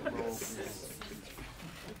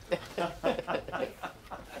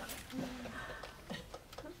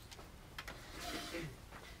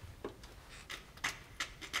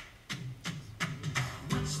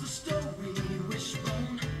 What's the story,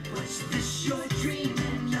 Wishbone? What's this you're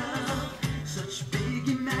dreaming of? Such big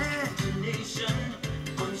imagination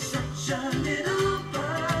on such a little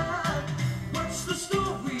bud. What's the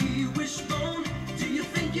story, Wishbone? Do you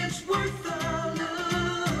think it's worth a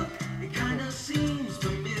look? It kinda seems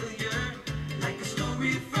familiar, like a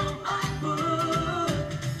story from a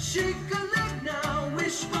book. Shake a leg now,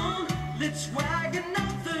 Wishbone. Let's wag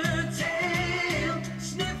another tail.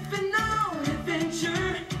 Sniffing out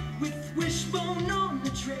adventure with Wishbone on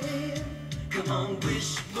the trail. Come on,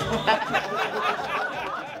 Wishbone.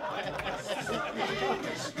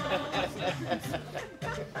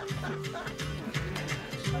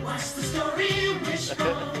 What's the story,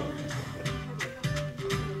 Wishbone?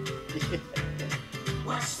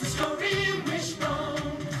 What's the story,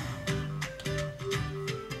 Wishbone?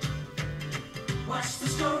 What's the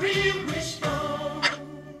story, Wishbone?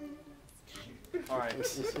 All right.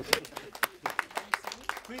 Please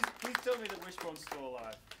tell me that Wishbone's still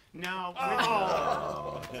alive. No,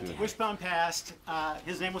 Wishbone passed.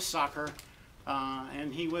 His name was Sucker.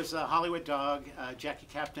 And he was a Hollywood dog. Jackie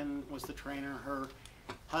Captain was the trainer. Her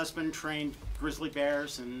husband trained grizzly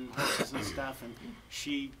bears and horses and stuff, and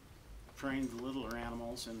she trained the littler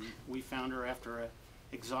animals. And we found her after an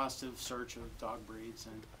exhaustive search of dog breeds.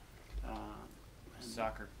 And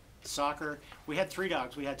Soccer. We had 3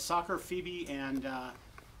 dogs. We had Soccer, Phoebe, and I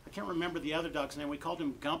can't remember the other dog's name. We called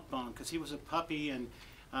him Gumpbone because he was a puppy, and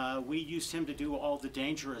we used him to do all the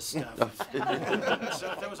dangerous stuff.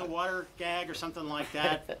 So if there was a water gag or something like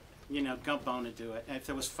that, you know, Gumpbone would do it. And if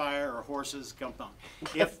there was fire or horses, Gumpbone.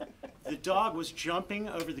 If the dog was jumping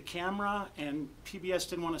over the camera and PBS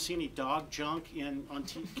didn't want to see any dog junk on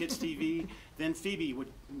kids' TV, then Phoebe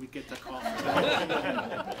would get the call.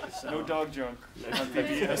 So, no dog junk on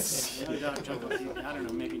PBS. No dog junk on TV. I don't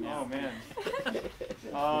know, maybe now. Oh,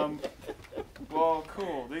 man. Well,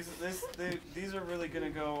 cool. These are really going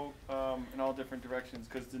to go in all different directions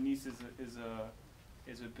because Denise is a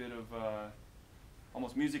bit of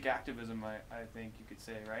almost music activism, I think you could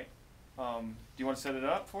say, right? Do you want to set it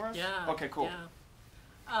up for us? Yeah. Okay, cool.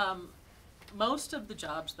 Yeah. Most of the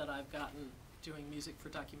jobs that I've gotten doing music for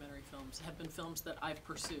documentary films have been films that I've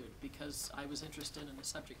pursued because I was interested in the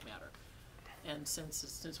subject matter. And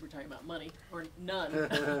since we're talking about money, or none,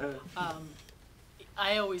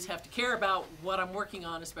 I always have to care about what I'm working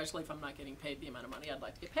on, especially if I'm not getting paid the amount of money I'd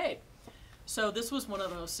like to get paid. So this was one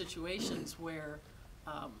of those situations where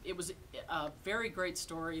it was a very great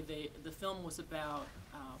story. The film was about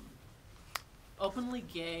openly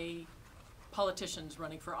gay politicians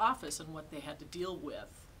running for office and what they had to deal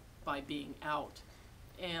with by being out.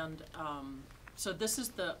 And so this is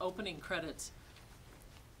the opening credits,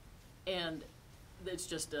 and it's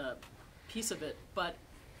just a piece of it, but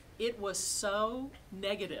it was so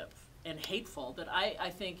negative and hateful that I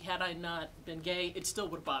think had I not been gay, it still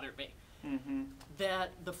would have bothered me. Mm-hmm.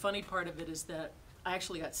 That the funny part of it is that I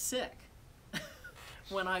actually got sick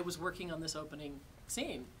when I was working on this opening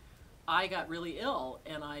scene. I got really ill,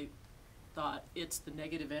 and I thought, it's the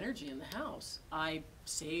negative energy in the house. I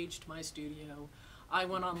saged my studio. I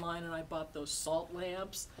went online and I bought those salt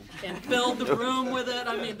lamps and filled the room with it.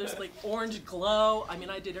 I mean, there's like orange glow. I mean,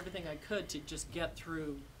 I did everything I could to just get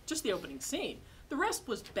through just the opening scene. The rest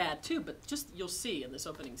was bad too, but just you'll see in this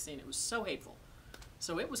opening scene, it was so hateful.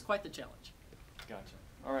 So it was quite the challenge. Gotcha.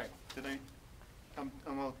 All right. I'm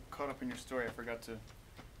all caught up in your story. I forgot to.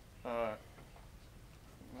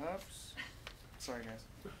 Oops. Sorry, guys.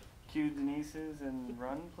 Cue Denise's and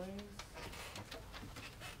run, please.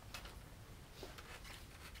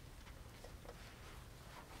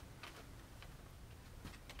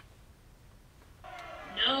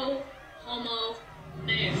 No homo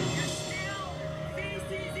news.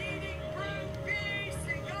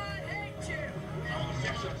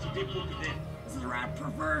 This is around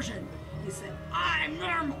perversion. He said, I'm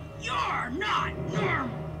normal. You're not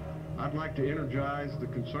normal. I'd like to energize the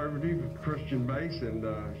conservative Christian base in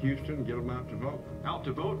Houston and get them out to vote. Out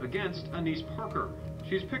to vote against Anise Parker.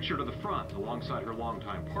 She's pictured at the front alongside her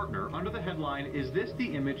longtime partner. Under the headline, Is This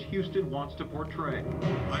the Image Houston Wants to Portray?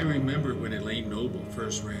 I remember when Elaine Noble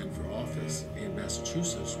first ran for office in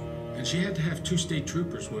Massachusetts, and she had to have 2 state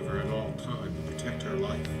troopers with her at all times to protect her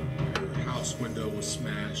life. Her house window was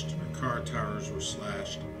smashed, her car tires were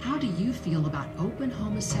slashed. How do you feel about open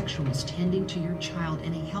homosexuals tending to your child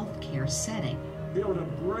in a healthcare setting? Build a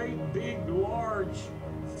great, big, large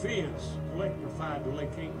fence, electrified till they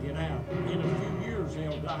can't get out. In a few years,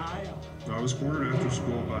 they'll die out. I was cornered after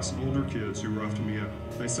school by some older kids who roughed me up.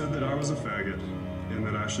 They said that I was a faggot and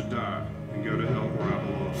that I should die and go to hell where I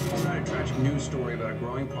belong. It's not a tragic news story about a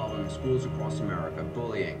growing problem in schools across America,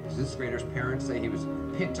 bullying. This grader's parents say he was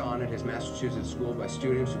picked on at his Massachusetts school by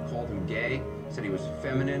students who called him gay, said he was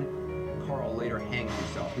feminine. Carl later hanged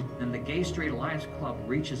himself. And the Gay Straight Alliance Club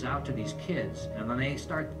reaches out to these kids, and then they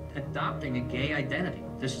start adopting a gay identity.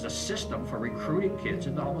 This is a system for recruiting kids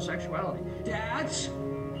into homosexuality. Dads,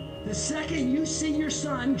 the second you see your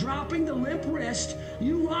son dropping the limp wrist,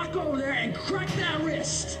 you walk over there and crack that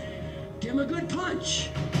wrist. Give him a good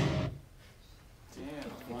punch.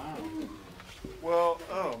 Damn. Wow. Well,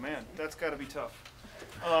 oh man, that's got to be tough.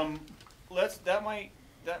 That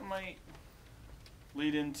might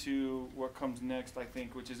lead into what comes next, I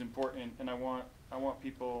think, which is important, and I want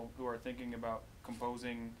people who are thinking about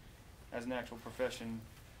composing as an actual profession.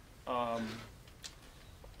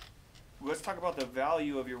 Let's talk about the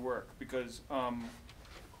value of your work, because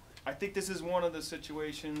I think this is one of the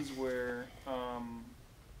situations where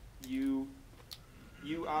you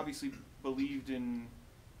obviously believed in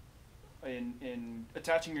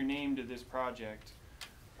attaching your name to this project.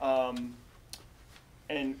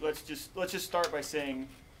 And let's just start by saying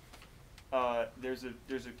there's a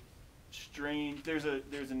strange. There's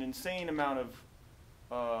an insane amount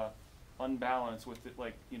of unbalance with it,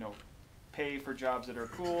 like, you know, pay for jobs that are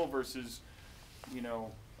cool versus, you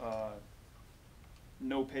know,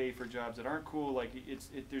 no pay for jobs that aren't cool. Like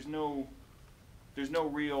there's no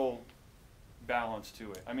real balance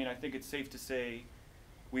to it. I mean, I think it's safe to say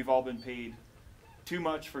we've all been paid too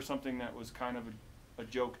much for something that was kind of a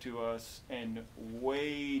joke to us, and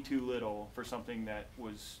way too little for something that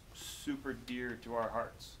was super dear to our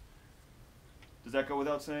hearts. Does that go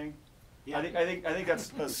without saying? Yeah. I think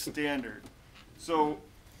that's a standard. So,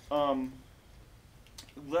 so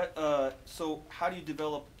how do you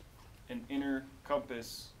develop an inner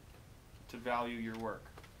compass to value your work?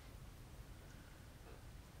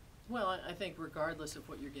 Well, I think regardless of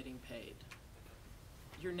what you're getting paid,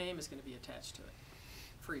 your name is going to be attached to it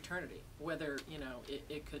for eternity. Whether, you know,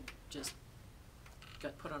 it could just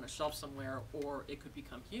get put on a shelf somewhere, or it could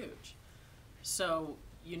become huge. So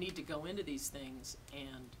you need to go into these things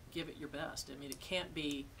and give it your best. I mean, it can't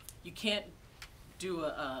be, you can't do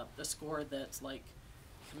a score that's like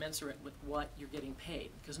commensurate with what you're getting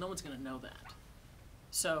paid, because no one's going to know that.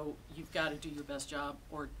 So you've got to do your best job,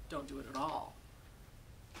 or don't do it at all.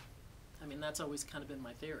 I mean, that's always kind of been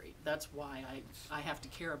my theory. That's why I have to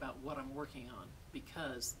care about what I'm working on,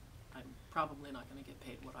 because I'm probably not going to get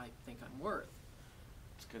paid what I think I'm worth.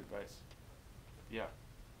 That's good advice. Yeah.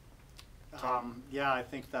 Yeah, I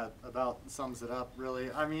think that about sums it up,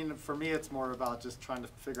 really. I mean, for me, it's more about just trying to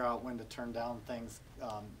figure out when to turn down things.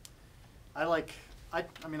 I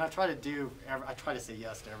mean, I try to say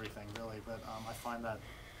yes to everything, really, but I find that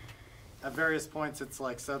at various points, it's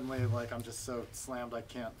like suddenly, like, I'm just so slammed I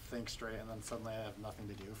can't think straight, and then suddenly I have nothing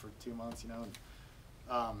to do for 2 months, you know.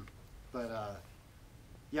 And,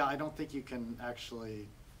 yeah, I don't think you can actually.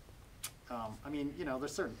 I mean, you know,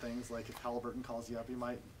 there's certain things, like if Halliburton calls you up, you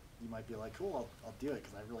might be like, cool, I'll do it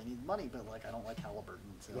because I really need money, but like I don't like Halliburton,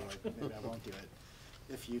 so like maybe I won't do it.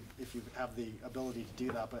 If you have the ability to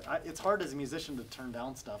do that, but it's hard as a musician to turn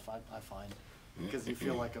down stuff. I find, because you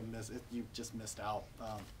feel like you just missed out.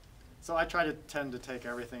 So I tend to take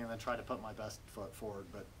everything and then try to put my best foot forward,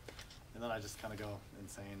 and then I just kind of go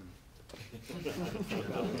insane.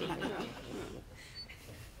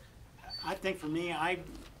 I think for me, I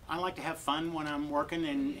like to have fun when I'm working,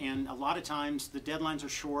 and a lot of times the deadlines are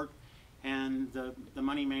short, and the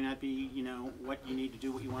money may not be, you know, what you need to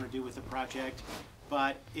do, what you want to do with the project.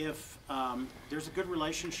 But if there's a good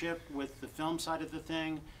relationship with the film side of the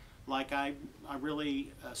thing, like I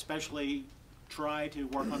really especially try to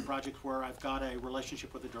work on projects where I've got a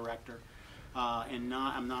relationship with a director, and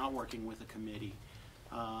I'm not working with a committee.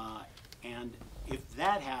 And if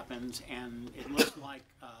that happens, and it looks like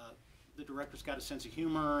the director's got a sense of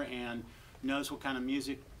humor and knows what kind of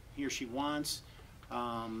music he or she wants,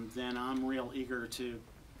 then I'm real eager to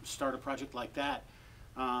start a project like that.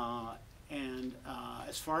 And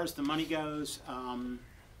as far as the money goes,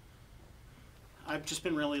 I've just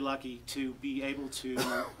been really lucky to be able to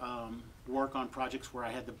work on projects where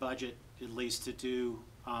I had the budget, at least, to do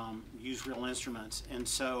use real instruments. And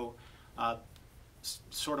so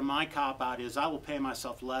sort of my cop-out is I will pay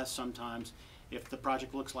myself less sometimes if the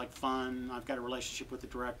project looks like fun, I've got a relationship with the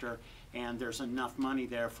director, and there's enough money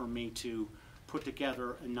there for me to put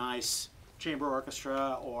together a nice chamber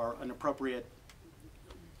orchestra or an appropriate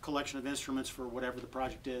collection of instruments for whatever the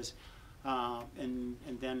project is. And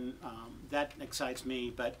then that excites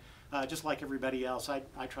me. But just like everybody else,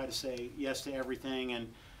 I try to say yes to everything.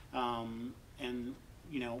 And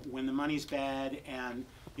you know, when the money's bad and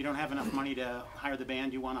you don't have enough money to hire the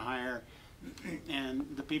band you want to hire, and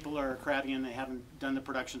the people are crabby and they haven't done the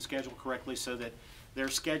production schedule correctly, so that they're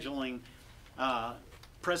scheduling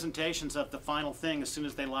presentations of the final thing as soon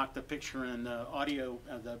as they lock the picture, and the audio,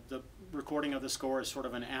 the recording of the score is sort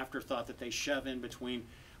of an afterthought that they shove in between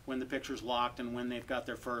when the picture's locked and when they've got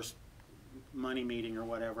their first money meeting or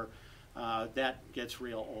whatever. That gets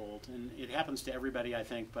real old, and it happens to everybody, I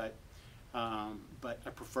think, but I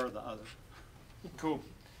prefer the other. Cool.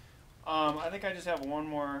 I think I just have one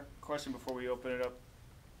more question before we open it up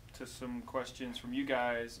to some questions from you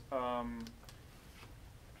guys.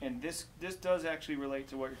 And this does actually relate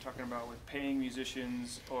to what you're talking about with paying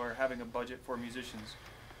musicians or having a budget for musicians.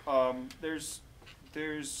 There's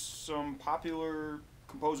some popular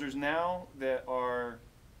composers now that are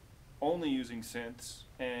only using synths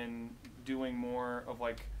and doing more of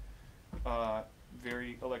like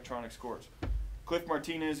very electronic scores. Cliff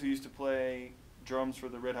Martinez, who used to play drums for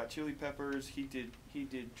the Red Hot Chili Peppers, he did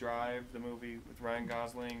Drive, the movie with Ryan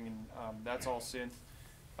Gosling, and that's all synth.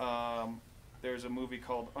 There's a movie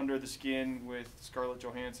called Under the Skin with Scarlett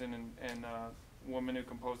Johansson, and woman who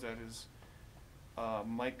composed that is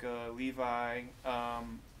Micah Levi,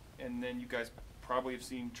 and then you guys probably have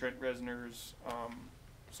seen Trent Reznor's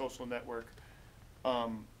Social Network.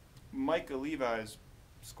 Micah Levi's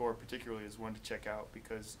score particularly is one to check out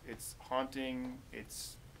because it's haunting,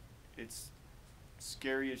 it's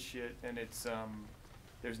scary as shit, and it's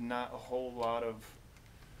there's not a whole lot of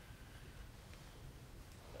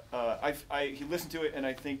he listened to it, and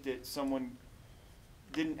I think that someone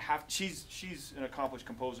didn't have, she's an accomplished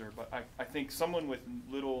composer, but I think someone with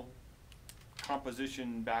little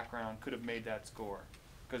composition background could have made that score,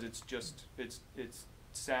 because it's just it's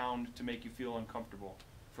sound to make you feel uncomfortable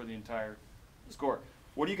for the entire score.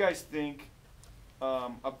 What do you guys think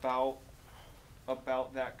about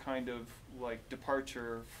that kind of like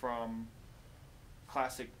departure from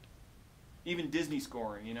classic, even Disney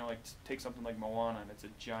scoring? You know, like take something like Moana, and it's a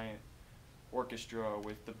giant orchestra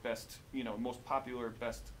with the best, you know, most popular,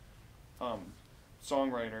 best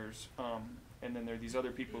songwriters, and then there are these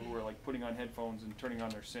other people who are like putting on headphones and turning on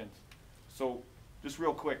their synth. So just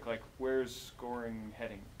real quick, like where's scoring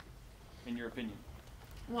heading, in your opinion?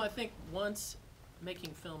 Well, I think once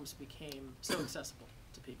making films became so accessible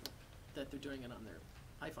to people that they're doing it on their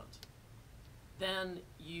iPhones, then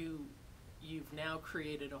you've now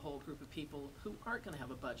created a whole group of people who aren't going to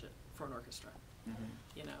have a budget for an orchestra. Mm-hmm.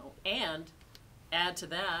 You know, and add to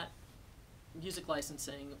that music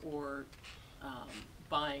licensing or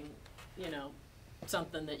buying, you know,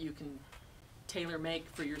 something that you can tailor make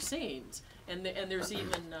for your scenes. And there's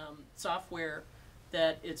even software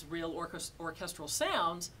that it's real orchestral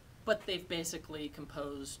sounds, but they've basically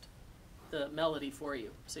composed the melody for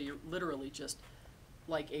you. So you're literally just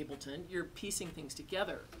like Ableton, you're piecing things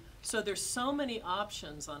together. So there's so many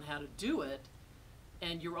options on how to do it,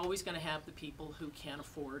 and you're always going to have the people who can't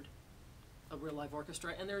afford a real live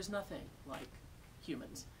orchestra, and there's nothing like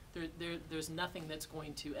humans. There's nothing that's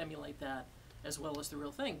going to emulate that as well as the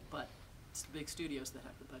real thing, but it's the big studios that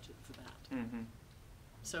have the budget for that. Mm-hmm.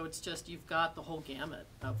 So it's just, you've got the whole gamut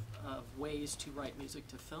of ways to write music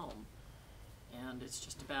to film, and it's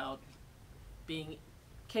just about being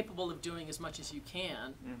capable of doing as much as you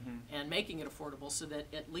can, mm-hmm. and making it affordable so that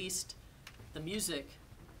at least the music,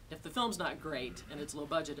 if the film's not great and it's low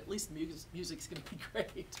budget, at least the music's going to be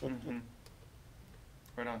great. Mm-hmm.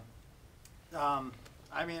 Right on.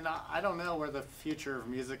 I mean, I don't know where the future of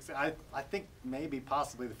music's. I think maybe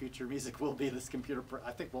possibly the future of music will be this computer.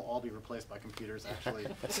 I think we'll all be replaced by computers, actually.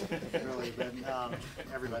 Really, but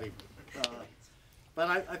everybody. But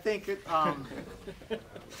I think it, I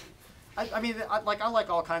mean, I like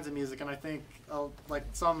all kinds of music, and I think like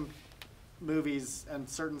some movies and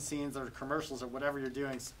certain scenes or commercials or whatever you're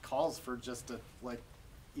doing calls for just a like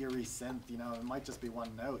eerie synth. You know, it might just be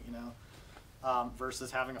one note. You know,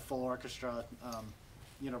 versus having a full orchestra.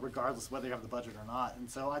 You know, regardless whether you have the budget or not. And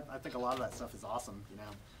so I think a lot of that stuff is awesome. You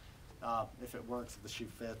know, if it works, if the shoe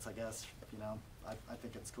fits, I guess. You know, I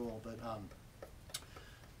think it's cool.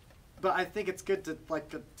 But I think it's good to like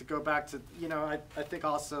to go back to, you know, I think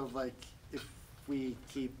also like if we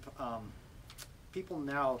keep people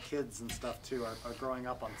now, kids and stuff too, are growing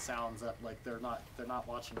up on sounds that like they're not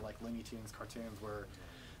watching like Looney Tunes cartoons where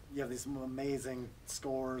you have these amazing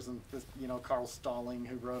scores, and this, you know, Carl Stalling,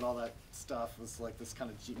 who wrote all that stuff, was like this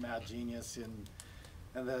kind of mad genius, and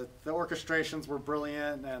the orchestrations were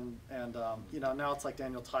brilliant, and you know, now it's like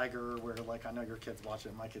Daniel Tiger, where like I know your kids watch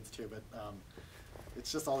it, my kids too, but it's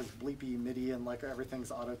just all these bleepy MIDI and like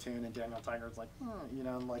everything's auto-tune, and Daniel Tiger's like, you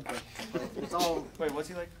know, and like it's all. Wait, what's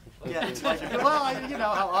he like? Yeah, it's like, well, you know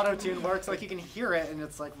how auto-tune works. Like you can hear it, and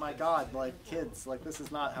it's like, my God, like kids, like this is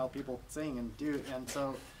not how people sing and do. And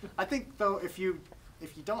so, I think though, if you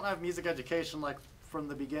don't have music education like from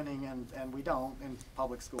the beginning, and we don't in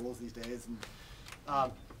public schools these days,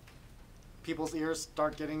 and people's ears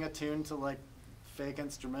start getting attuned to like fake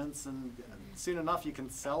instruments, and soon enough you can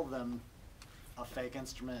sell them a fake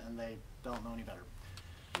instrument and they don't know any better.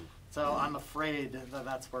 So I'm afraid that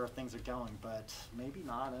that's where things are going, but maybe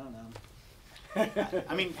not, I don't know.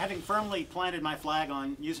 I mean, having firmly planted my flag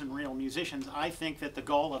on using real musicians, I think that the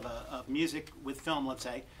goal of music with film, let's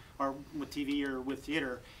say, or with TV or with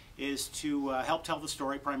theater, is to help tell the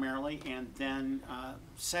story primarily, and then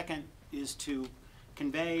second is to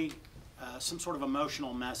convey some sort of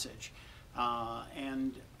emotional message.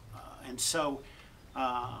 And so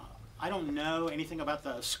I don't know anything about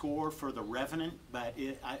the score for The Revenant, but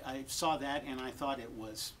I saw that and I thought it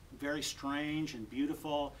was very strange and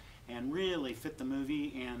beautiful and really fit the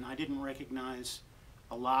movie, and I didn't recognize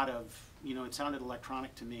a lot of, you know, it sounded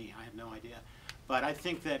electronic to me. I have no idea. But I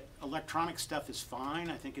think that electronic stuff is fine.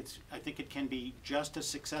 I think it can be just as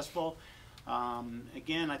successful.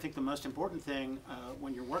 Again, I think the most important thing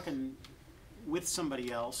when you're working with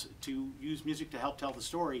somebody else to use music to help tell the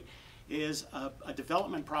story is a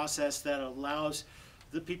development process that allows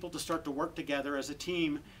the people to start to work together as a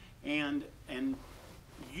team and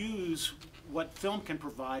use what film can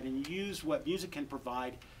provide and use what music can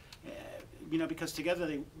provide, you know, because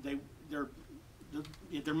together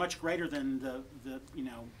they're much greater than the you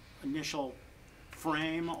know, initial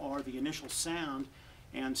frame or the initial sound.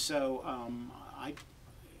 And so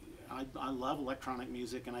I love electronic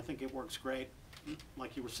music, and I think it works great.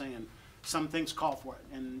 Like you were saying, some things call for it,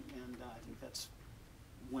 and I think that's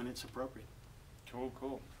when it's appropriate. Cool,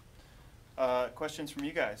 cool. Questions from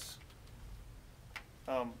you guys?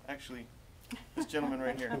 Actually, this gentleman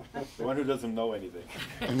right here. The one who doesn't know anything.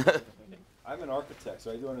 I'm an architect,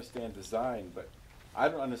 so I do understand design, but I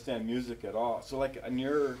don't understand music at all. So like in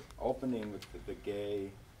your opening with the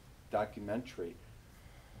gay documentary,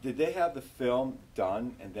 did they have the film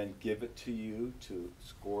done and then give it to you to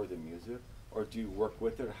score the music? Or do you work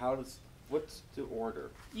with it? What's the order?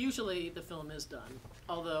 Usually the film is done,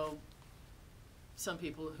 although some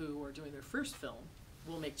people who are doing their first film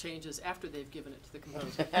will make changes after they've given it to the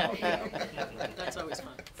composer. Oh, yeah. That's always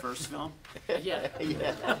fun. First film? Yeah.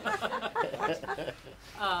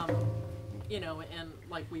 You know, and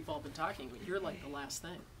like we've all been talking, you're like the last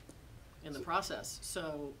thing in the process.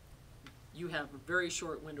 So you have a very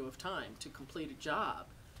short window of time to complete a job,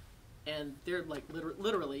 and they're like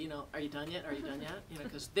literally, you know, are you done yet? Are you done yet? You know,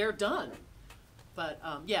 because they're done. But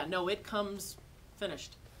yeah, no, it comes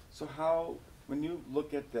finished. So how, when you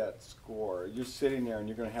look at that score, you're sitting there and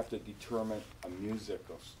you're going to have to determine a music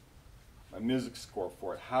score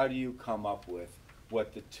for it. How do you come up with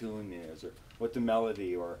what the tune is, or what the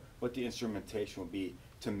melody, or what the instrumentation will be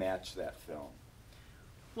to match that film?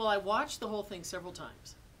 Well, I watch the whole thing several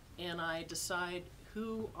times, and I decide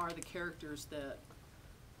who are the characters that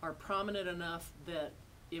are prominent enough that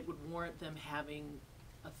it would warrant them having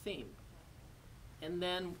a theme. And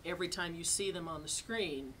then every time you see them on the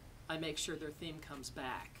screen, I make sure their theme comes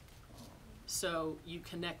back. So you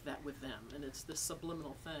connect that with them, and it's this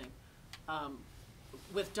subliminal thing.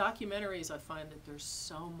 With documentaries, I find that there's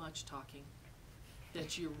so much talking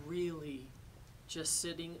that you're really just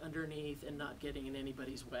sitting underneath and not getting in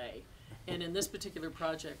anybody's way. And in this particular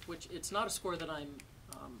project, which it's not a score that I'm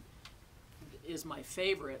is my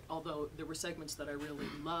favorite, although there were segments that I really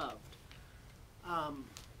loved.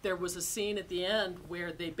 There was a scene at the end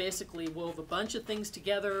where they basically wove a bunch of things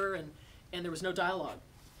together, and there was no dialogue.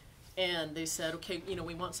 And they said, okay, you know,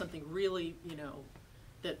 we want something really, you know,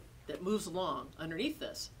 that moves along underneath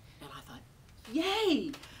this. And I thought,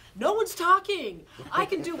 yay! No one's talking. I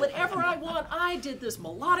can do whatever I want. I did this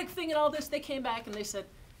melodic thing and all this. They came back and they said,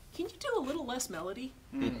 can you do a little less melody?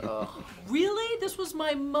 Really? This was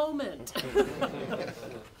my moment.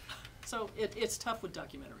 So it's tough with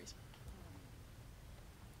documentaries.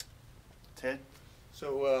 Ted?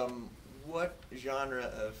 So what genre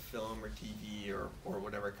of film or TV or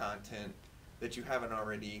whatever content that you haven't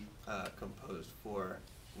already composed for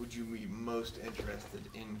would you be most interested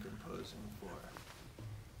in composing for?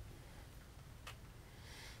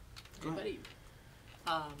 Anybody?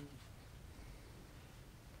 I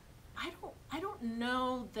don't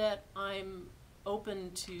know that I'm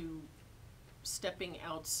open to stepping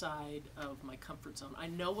outside of my comfort zone. I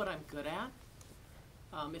know what I'm good at.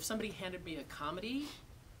 If somebody handed me a comedy,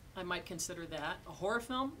 I might consider that. A horror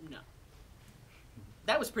film? No.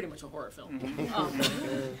 That was pretty much a horror film.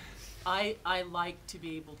 I like to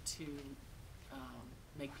be able to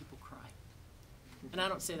make people cry. And I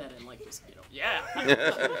don't say that in like this, you know, yeah.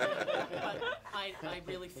 But I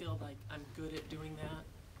really feel like I'm good at doing that.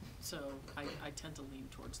 So I tend to lean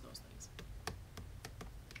towards those things.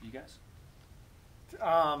 You guys?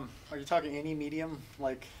 Are you talking any medium?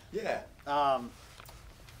 Like, yeah.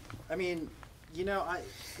 I mean, you know,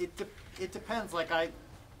 it depends. Like I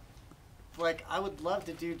would love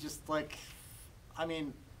to do just like, I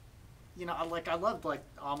mean, you know, I loved like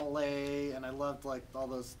Amelie, and I loved like all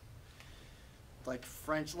those like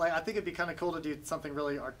French. Like I think it'd be kind of cool to do something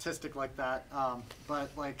really artistic like that.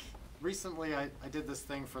 But like recently, I did this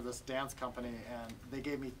thing for this dance company, and they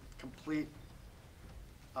gave me complete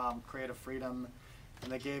creative freedom,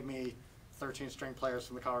 and they gave me 13 string players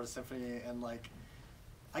from the Colorado Symphony, and like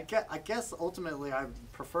I guess ultimately I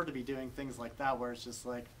prefer to be doing things like that, where it's just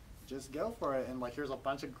like, just go for it, and like here's a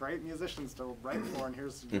bunch of great musicians to write for, and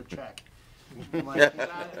here's your check. And, like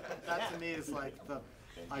that to me is like the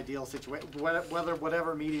ideal situation.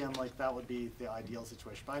 Whatever medium, like that would be the ideal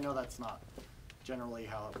situation. But I know that's not generally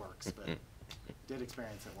how it works, but did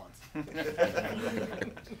experience it once.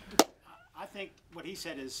 I think what he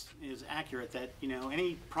said is accurate, that, you know,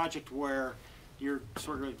 any project where you're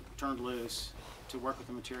sort of turned loose to work with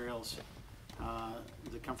the materials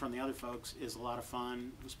that come from the other folks is a lot of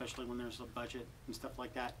fun, especially when there's a budget and stuff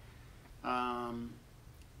like that. I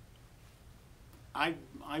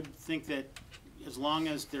think that as long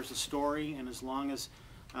as there's a story and as long as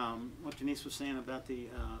what Denise was saying about the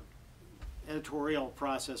editorial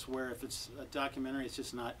process, where if it's a documentary, it's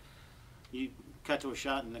just not, you cut to a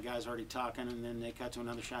shot and the guy's already talking, and then they cut to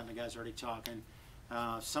another shot and the guy's already talking.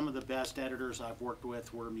 Some of the best editors I've worked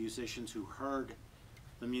with were musicians who heard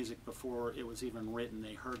the music before it was even written.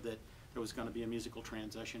 They heard that there was going to be a musical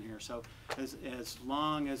transition here. So as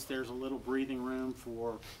long as there's a little breathing room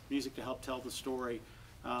for music to help tell the story,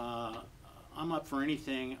 I'm up for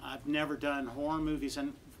anything. I've never done horror movies,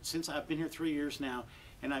 and since I've been here 3 years now,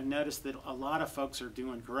 and I've noticed that a lot of folks are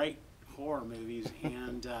doing great horror movies,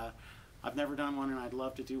 and I've never done one, and I'd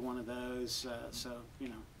love to do one of those. So, you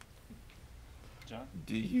know. John?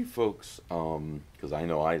 Do you folks, because I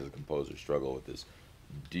know I as a composer struggle with this,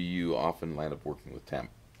 do you often land up working with temp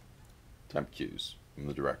cues from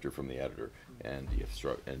the director, from the editor, and do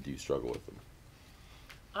you struggle with them?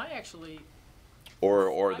 I actually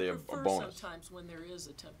or they a prefer bonus sometimes when there is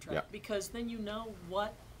a temp track, yeah. because then you know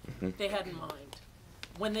what they had in mind.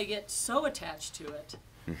 When they get so attached to it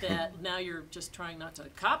that now you're just trying not to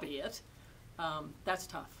copy it, that's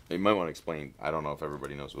tough. You might want to explain. I don't know if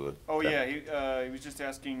everybody knows what it. Oh yeah, he was just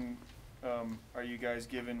asking, are you guys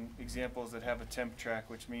given examples that have a temp track,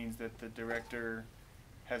 which means that the director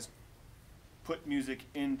has put music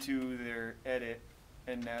into their edit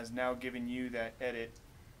and has now given you that edit,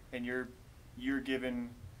 and you're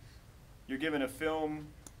given a film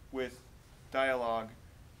with dialogue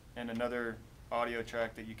and another audio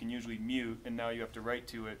track that you can usually mute, and now you have to write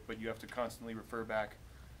to it, but you have to constantly refer back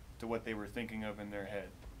to what they were thinking of in their head.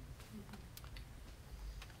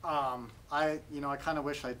 I kind of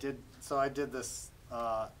wish I did. So I did this.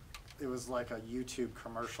 It was like a YouTube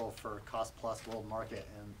commercial for Cost Plus World Market,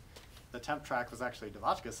 and the temp track was actually a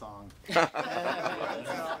Devotchka song. And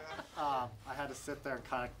so, I had to sit there and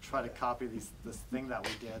kind of try to copy this thing that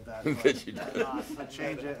we did that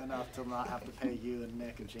change it enough to not have to pay you and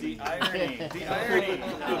Nick and Jamie. The irony. The irony.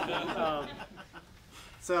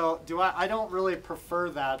 So I don't really prefer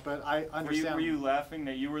that, but I understand. Were you laughing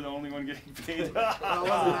that you were the only one getting paid? Well, it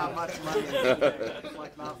wasn't that much money. It's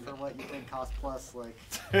like not for what you think Cost Plus, like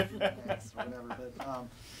thanks, or whatever.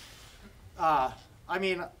 But I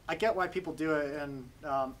mean, I get why people do it, and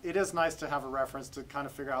it is nice to have a reference to kind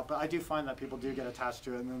of figure out. But I do find that people do get attached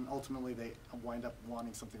to it, and then ultimately they wind up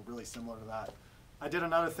wanting something really similar to that. I did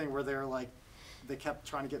another thing where they kept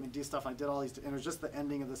trying to get me to do stuff. And I did all these, and it was just the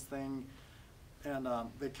ending of this thing. And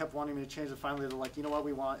they kept wanting me to change it. Finally, they're like, you know what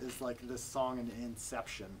we want is like this song in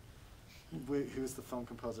Inception. Who's the film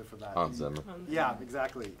composer for that? Hans Zimmer. Yeah,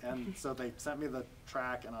 exactly. And so they sent me the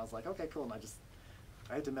track, and I was like, okay, cool. And I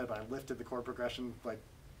hate to admit it, but I lifted the chord progression like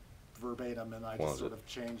verbatim, and I just sort of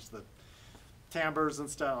changed the timbres and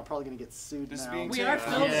stuff. I'm probably going to get sued now. We are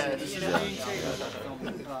filming.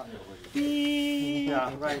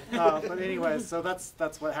 Yeah, right. But anyway, so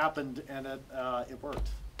that's what happened, and it worked.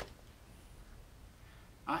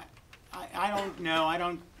 I don't know. I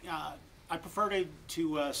don't. I prefer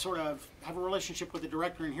to sort of have a relationship with the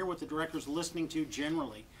director and hear what the director's listening to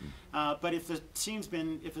generally. But if the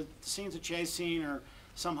scene's a chase scene or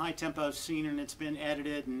some high tempo scene and it's been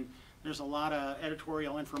edited and there's a lot of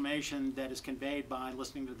editorial information that is conveyed by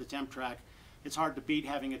listening to the temp track, it's hard to beat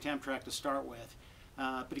having a temp track to start with.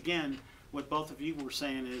 But again, what both of you were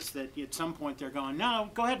saying is that at some point they're going, no,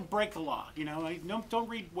 go ahead and break the law. You know, don't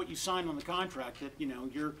read what you signed on the contract that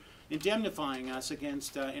you're indemnifying us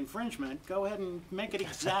against infringement. Go ahead and make it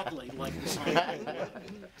exactly like the signed.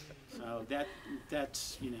 So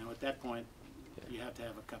that's at that point you have to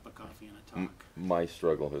have a cup of coffee and a talk. My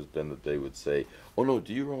struggle has been that they would say, "Oh no,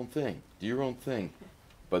 do your own thing, do your own thing,"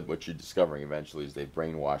 but what you're discovering eventually is they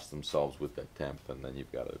brainwash themselves with that temp, and then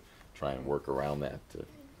you've got to try and work around that.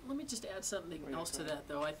 Let me just add something else to that,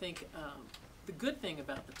 though. I think the good thing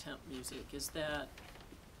about the temp music is that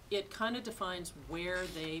it kind of defines where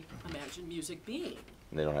they imagine music being.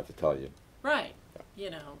 And they don't have to tell you. Right.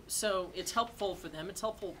 Yeah. So it's helpful for them. It's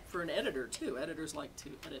helpful for an editor, too. Editors like to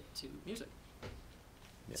edit to music.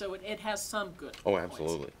 Yeah. So it has some good Oh,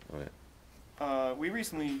 absolutely. Points. Oh, yeah. We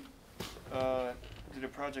recently did a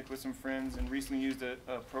project with some friends and recently used a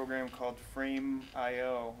program called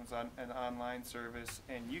Frame.io. It's an online service,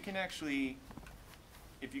 and you can actually,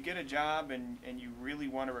 if you get a job and you really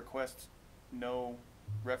want to request no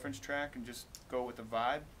reference track and just go with the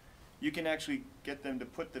vibe, you can actually get them to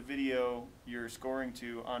put the video you're scoring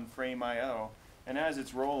to on Frame.io, and as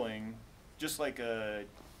it's rolling, just like a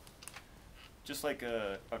just like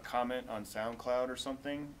a comment on SoundCloud or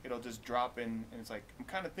something, it'll just drop in, and it's like, I'm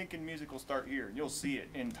kind of thinking music will start here, and you'll see it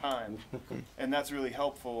in time. And that's really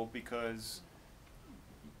helpful because,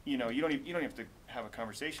 you know, you don't have to have a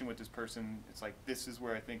conversation with this person. It's like, this is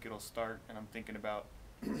where I think it'll start, and I'm thinking about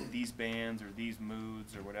these bands or these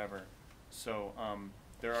moods or whatever. So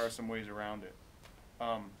there are some ways around it.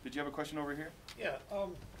 Did you have a question over here? Yeah.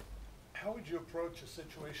 How would you approach a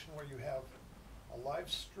situation where you have a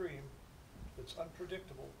live stream that's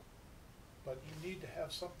unpredictable, but you need to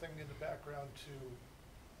have something in the background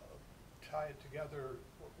to tie it together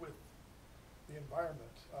with the environment?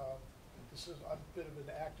 I'm a bit of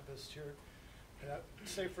an activist here. And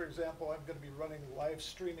say, for example, I'm going to be running live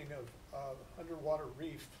streaming of underwater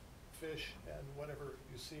reef, fish, and whatever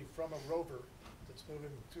you see from a rover that's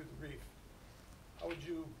moving through the reef. How would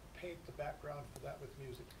you paint the background for that with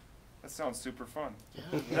music? That sounds super fun.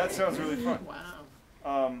 That sounds really fun.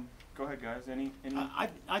 Wow. Go ahead, guys. Any?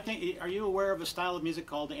 I think, are you aware of a style of music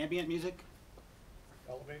called ambient music?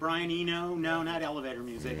 Elevator? Brian Eno? No, not elevator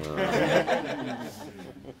music.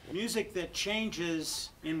 Music that changes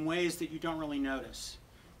in ways that you don't really notice.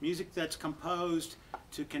 Music that's composed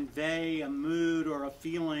to convey a mood or a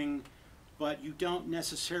feeling, but you don't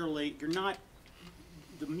necessarily,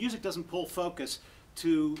 the music doesn't pull focus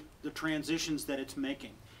to the transitions that it's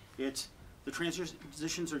making. The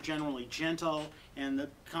transitions are generally gentle, and the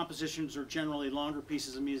compositions are generally longer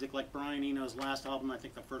pieces of music, like Brian Eno's last album. I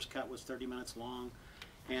think the first cut was 30 minutes long.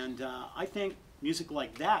 And I think music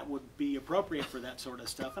like that would be appropriate for that sort of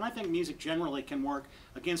stuff. And I think music generally can work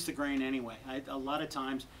against the grain anyway. A lot of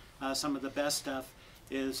times, some of the best stuff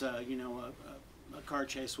is, you know, a car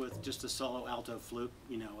chase with just a solo alto flute,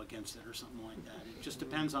 you know, against it or something like that. It just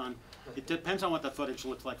depends on, what the footage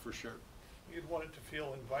looks like for sure. You'd want it to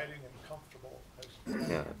feel inviting and comfortable.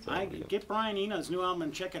 Get Brian Eno's new album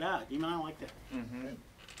and check it out. You might like that. Mm-hmm.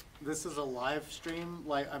 This is a live stream,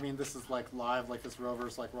 this is like live, like this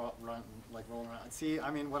rover's like rolling around. See,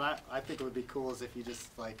 I mean, what I think it would be cool is if you just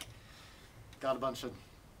like got a bunch of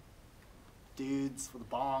dudes with a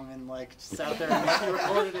bong and like just sat there and you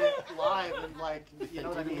recorded it live and like, you know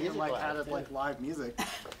what I mean, and like had it like live music.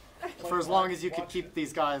 For as long as you could keep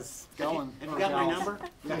these guys going. Have you got my number?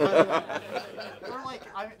 We're like,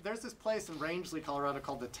 there's this place in Rangeley, Colorado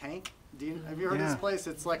called The Tank. Have you heard of this place?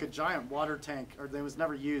 It's like a giant water tank, or it was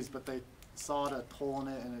never used, but they sawed a hole in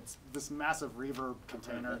it, and it's this massive reverb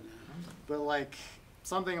container. But like,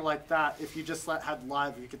 something like that, if you just had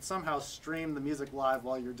live, you could somehow stream the music live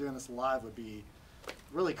while you're doing this live would be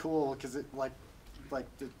really cool, because it like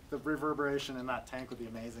the reverberation in that tank would be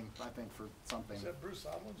amazing, I think, for something. Is that Bruce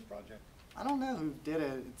Odlin's project? I don't know who did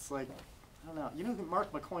it. It's like, I don't know. You know who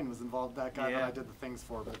Mark McCoyne was involved, that guy that I did the things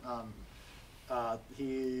for, but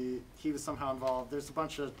he was somehow involved. There's a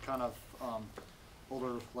bunch of kind of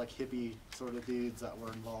older, like hippie sort of dudes that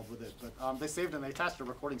were involved with it, but they saved it and they attached a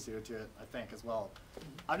recording studio to it, I think, as well.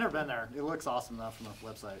 I've never been there. It looks awesome enough from the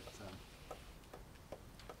website.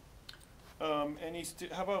 So.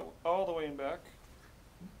 How about all the way in back?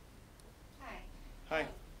 Hi.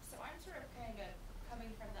 So I'm sort of kind of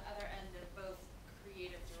coming from the other end of both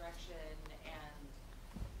creative direction and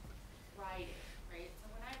writing, right? So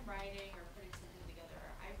when I'm writing or putting something together,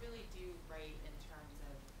 I really do write in terms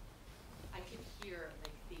of, I can hear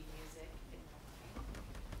like the music in my mind.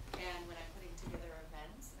 And when I'm putting together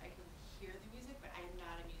events, I can hear the music, but I'm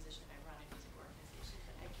not a musician. I run a music organization,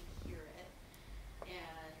 but I can hear it.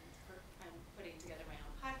 And I'm putting together my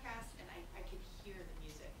own podcast, and I can hear the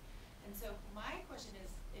music. And so my question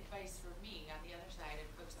is advice for me on the other side and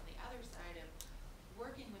folks on the other side of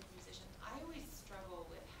working with musicians. I always struggle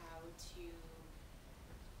with how to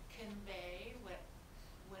convey what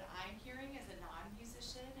I'm hearing as a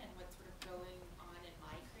non-musician and what's sort of going on in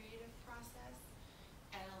my creative process,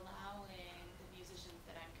 and allowing the musicians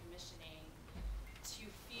that I'm commissioning to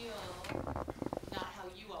feel not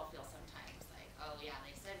how you all feel sometimes, like, oh yeah,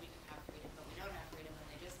 they said we can have freedom, but we don't have freedom, and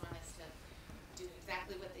they just want us to do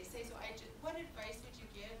exactly what they say. So what advice would you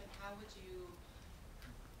give, and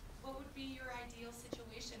what would be your ideal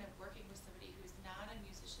situation of working with somebody who's not a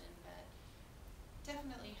musician but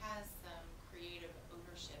definitely has some creative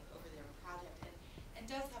ownership over their project and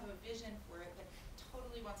does have a vision for it, but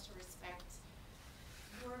totally wants to respect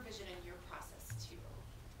your vision and your process too?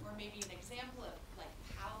 Or maybe an example of like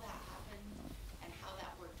how that happened and how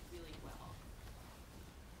that worked really well.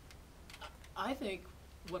 I think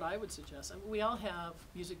what I would suggest, I mean, we all have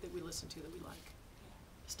music that we listen to that we like,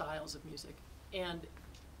 styles of music. And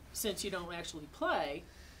since you don't actually play,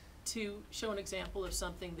 to show an example of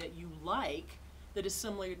something that you like that is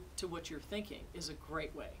similar to what you're thinking is a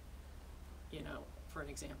great way, you know, for an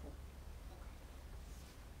example.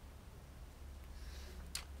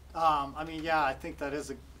 I mean, yeah, I think that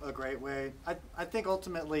is a great way. I think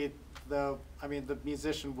ultimately, though, I mean, the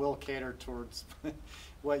musician will cater towards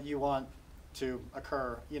what you want to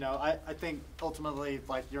occur. You know, I think ultimately,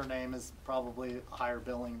 like, your name is probably higher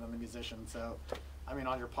billing than the musician. So, I mean,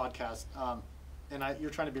 on your podcast, and you're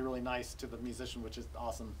trying to be really nice to the musician, which is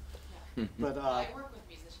awesome. Yeah. But well, I work with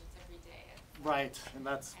musicians every day. right, and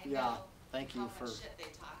that's I Thank you for shit they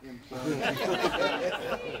talk. employing.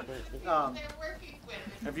 They're working with.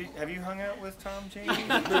 Have you hung out with Tom James? Sorry.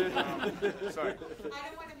 I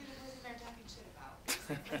don't want to be the person they're talking shit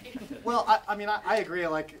about. Well, I mean, I agree.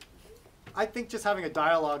 Like, I think just having a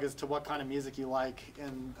dialogue as to what kind of music you like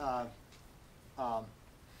and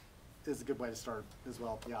is a good way to start as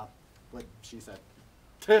well. Yeah, what she said.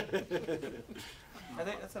 I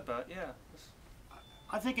think that's about, yeah.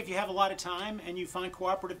 I think if you have a lot of time and you find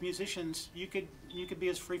cooperative musicians, you could be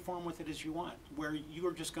as freeform with it as you want, where you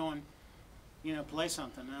are just going, you know, play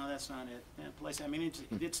something. No, that's not it. Yeah, play something. I mean,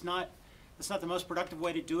 it's not the most productive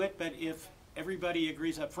way to do it, but if everybody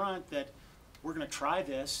agrees up front that we're going to try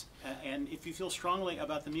this, and if you feel strongly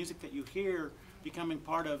about the music that you hear becoming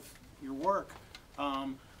part of your work, I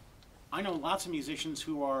know lots of musicians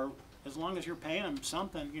who are, as long as you're paying them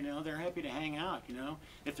something, you know, they're happy to hang out, you know.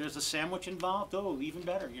 If there's a sandwich involved, oh, even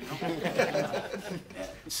better, you know.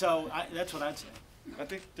 So that's what I'd say. I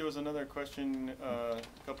think there was another question, a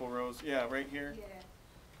couple rows. Yeah, right here. Yeah.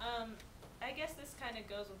 I guess this kind of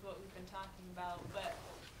goes with what we've been talking about, but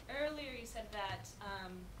earlier you said that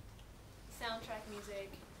soundtrack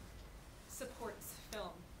music supports film,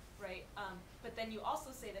 right? But then you also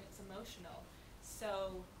say that it's emotional.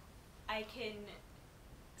 So I can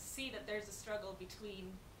see that there's a struggle between,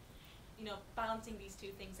 you know, balancing these two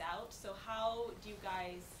things out. So how do you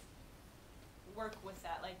guys work with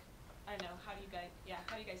that? Like, I don't know, how do you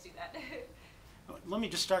guys do that? Let me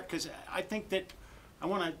just start, because I think that I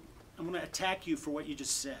want to attack you for what you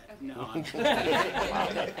just said. Okay.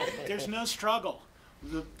 No, there's no struggle.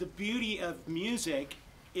 The beauty of music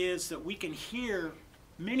is that we can hear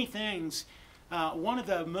many things. One of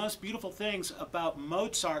the most beautiful things about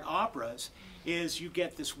Mozart operas is you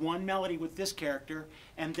get this one melody with this character,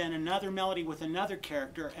 and then another melody with another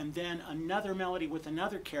character, and then another melody with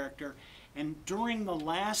another character. And during the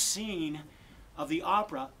last scene of the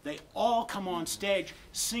opera, they all come on stage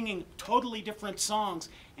singing totally different songs,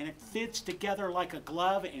 and it fits together like a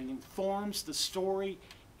glove and informs the story,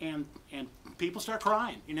 and people start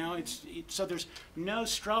crying. You know, so there's no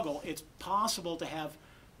struggle. It's possible to have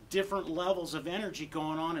different levels of energy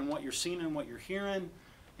going on in what you're seeing and what you're hearing.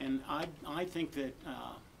 And I think that,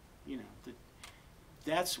 you know,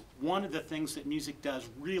 that's one of the things that music does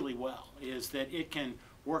really well, is that it can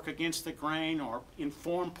work against the grain or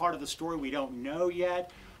inform part of the story we don't know yet,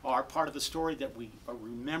 or part of the story that we are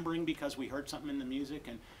remembering because we heard something in the music.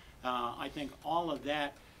 And I think all of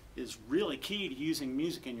that is really key to using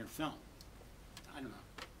music in your film. I don't know.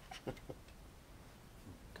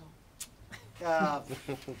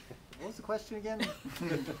 What was the question again?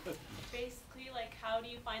 Basically, like, how do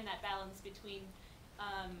you find that balance between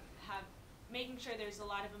making sure there's a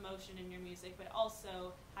lot of emotion in your music, but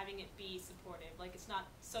also having it be supportive? Like, it's not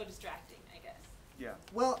so distracting, I guess. Yeah.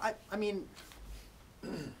 Well, I mean,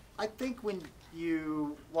 I think when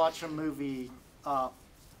you watch a movie, when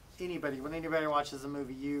anybody watches a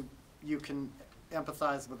movie, you can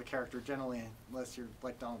empathize with the character generally, unless you're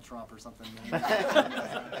like Donald Trump or something.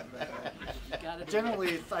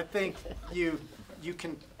 Generally, I think you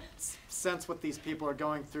can sense what these people are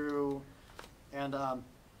going through, and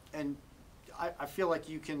I feel like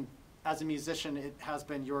you can, as a musician, it has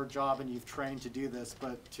been your job and you've trained to do this,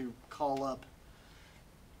 but to call up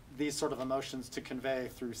these sort of emotions to convey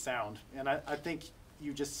through sound. And I think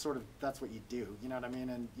you just sort of, that's what you do, you know what I mean?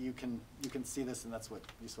 And you can see this, and that's what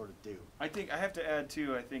you sort of do. I think I have to add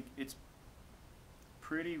too, I think it's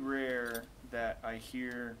pretty rare that I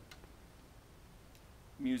hear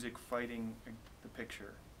music fighting the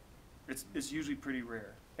picture. It's usually pretty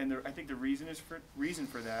rare. And I think the reason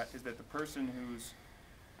for that is that the person who's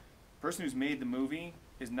made the movie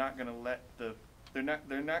is not going to let they're not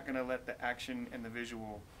going to let the action and the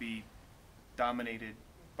visual be dominated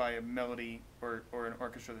by a melody or an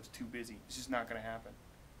orchestra that's too busy. It's just not going to happen.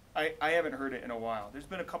 I haven't heard it in a while. There's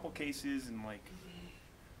been a couple cases in, like,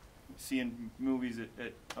 seeing movies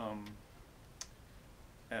at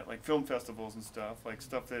like film festivals and stuff, like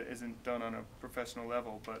stuff that isn't done on a professional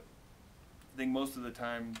level, but I think most of the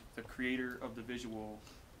time the creator of the visual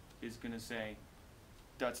is going to say,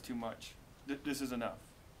 that's too much. This is enough.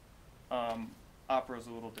 Opera's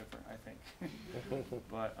a little different, I think.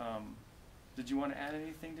 But did you want to add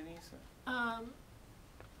anything, Denise?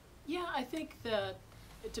 Yeah, I think that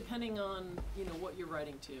depending on, you know, what you're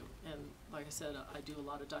writing to. And like I said, I do a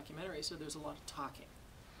lot of documentaries, so there's a lot of talking.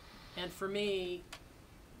 And for me,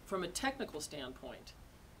 from a technical standpoint,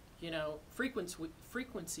 you know,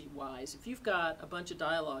 frequency-wise, if you've got a bunch of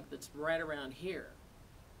dialogue that's right around here,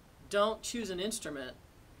 don't choose an instrument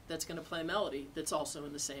that's going to play melody that's also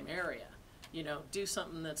in the same area. You know, do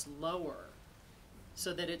something that's lower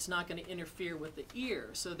so that it's not going to interfere with the ear.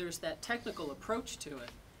 So there's that technical approach to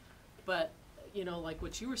it. But, you know, like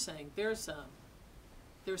what you were saying, there's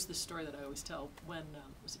this story that I always tell when,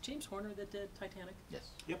 was it James Horner that did Titanic? Yes.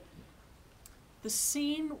 Yep. The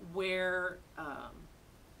scene where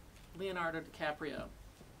Leonardo DiCaprio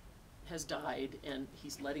has died and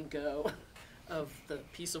he's letting go of the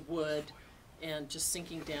piece of wood and just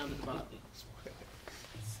sinking down to the bottom.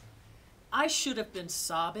 I should have been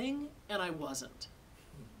sobbing, and I wasn't.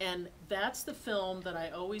 And that's the film that I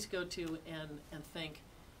always go to and think,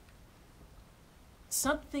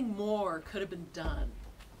 something more could have been done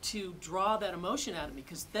to draw that emotion out of me,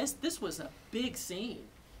 because this was a big scene.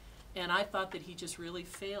 And I thought that he just really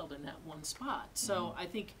failed in that one spot. So I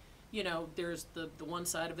think, you know, there's the one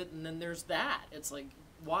side of it, and then there's that. It's like,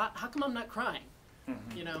 why, how come I'm not crying?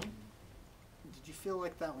 You know? Did you feel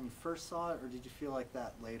like that when you first saw it, or did you feel like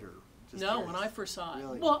that later? Just No, curious. when I first saw it.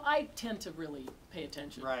 Really? Well, I tend to really pay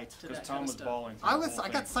attention to that kind of stuff. bawling. I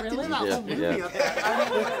got sucked into that whole movie. I mean,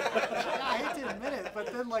 I hate to admit it,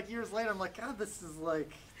 but then like years later, I'm like, God, this is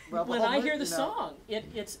like. Well, When I hear the song,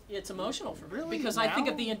 it's emotional for me, Really? because I think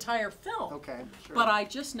Now? of the entire film. Okay, sure. But I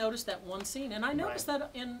just noticed that one scene, and I noticed that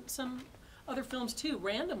in some other films too,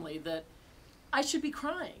 randomly, that I should be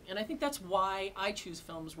crying. And I think that's why I choose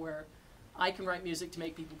films where I can write music to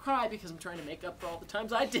make people cry, because I'm trying to make up for all the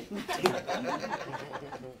times I didn't.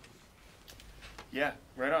 Yeah,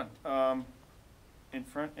 right on. In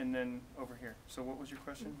front and then over here. So what was your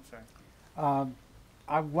question? Sorry.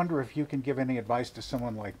 I wonder if you can give any advice to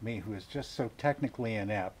someone like me who is just so technically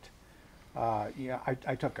inept. Yeah,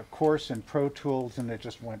 I took a course in Pro Tools and it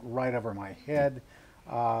just went right over my head.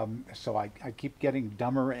 So I keep getting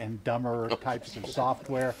dumber and dumber types of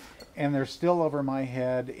software, and they're still over my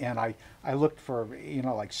head. And I looked for, you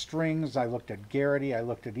know, like strings. I looked at Garrity. I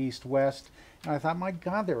looked at East West, and I thought, my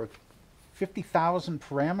God, there were 50,000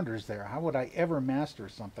 parameters there. How would I ever master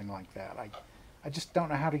something like that? I just don't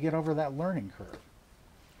know how to get over that learning curve.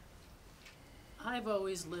 I've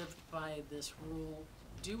always lived by this rule: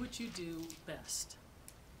 do what you do best,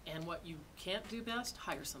 and what you can't do best,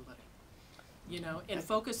 hire somebody. You know, and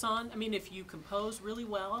focus on, I mean, if you compose really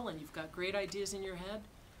well and you've got great ideas in your head,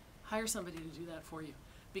 hire somebody to do that for you.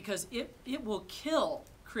 Because it will kill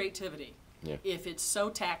creativity if it's so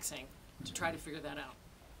taxing to try to figure that out.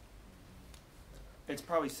 It's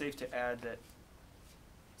probably safe to add that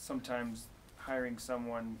sometimes hiring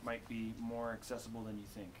someone might be more accessible than you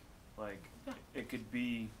think. Like, it could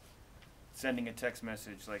be sending a text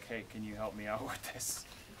message like, hey, can you help me out with this?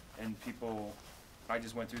 And people, I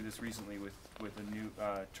just went through this recently with a new,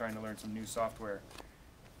 trying to learn some new software,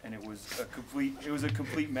 and it was a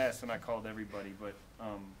complete mess, and I called everybody. But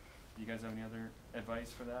you guys have any other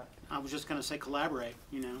advice for that? I was just going to say collaborate,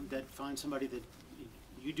 you know, that find somebody that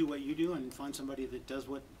you do what you do, and find somebody that does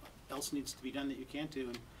what else needs to be done that you can't do,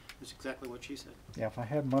 and that's exactly what she said. Yeah, if I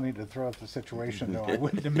had money to throw at the situation, though, I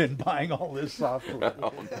wouldn't have been buying all this software.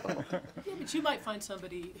 Yeah, but you might find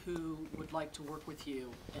somebody who would like to work with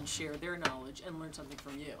you and share their knowledge and learn something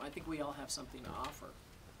from you. I think we all have something to offer.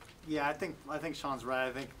 Yeah, I think Shawn's right.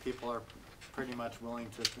 I think people are pretty much willing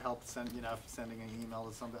to help send, you know, sending an email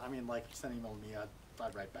to somebody. I mean, like, send an email to me, I'd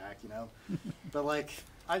write back, you know. But like,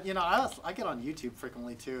 I get on YouTube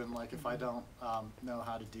frequently too, and like if I don't know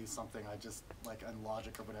how to do something, I just like in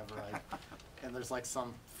Logic or whatever, and there's like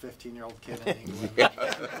some 15-year-old kid in England.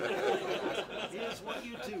 Here's what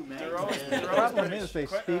you do, man. The problem is they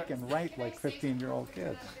speak and write like 15-year-old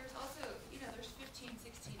kids. There's also, you know, there's 15,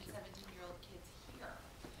 16, 17-year-old kids here.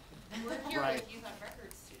 And we're here Right. with Youth on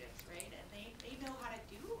Record students, right? And they know how to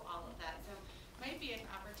do all of that. So it might be an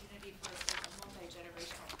opportunity for a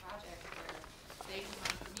multi-generational project where they can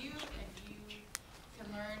learn from you and you can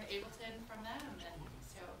learn Ableton from them. And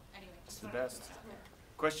so anyway, It's just the wanted to best. put that out there.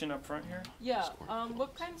 Question up front here? Yeah,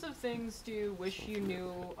 what kinds of things do you wish you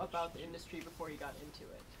knew about the industry before you got into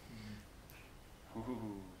it?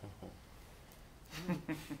 Ooh.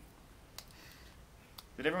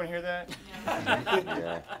 Did everyone hear that?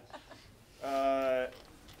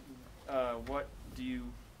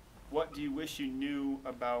 What do you wish you knew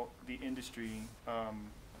about the industry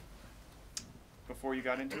before you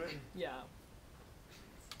got into it? Yeah.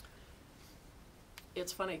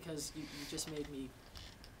 It's funny because you just made me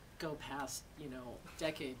go past, you know,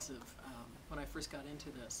 decades of when I first got into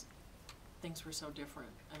this. Things were so different.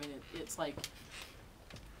 I mean, it's like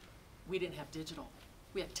we didn't have digital.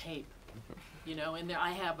 We had tape, you know. And there,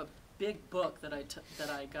 I have a big book that I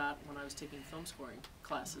got when I was taking film scoring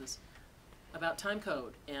classes about time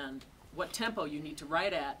code and what tempo you need to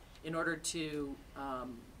write at in order to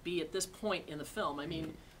be at this point in the film. I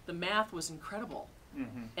mean, the math was incredible.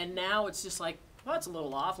 Mm-hmm. And now it's just like, well, it's a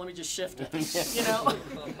little off, let me just shift it, you know?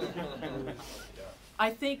 I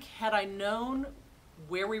think had I known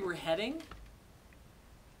where we were heading,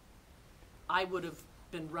 I would have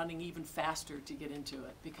been running even faster to get into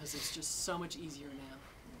it because it's just so much easier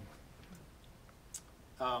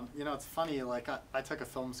now. You know, it's funny, like I took a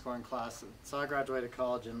film scoring class, so I graduated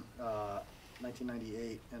college in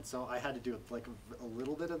 1998, and so I had to do like a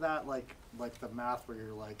little bit of that, like the math where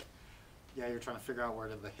you're like, yeah, you're trying to figure out where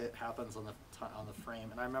the hit happens on the frame.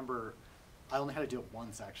 And I remember I only had to do it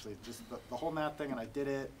once actually, just the whole math thing, and I did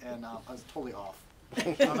it, and I was totally off. I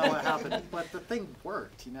don't know what happened, but the thing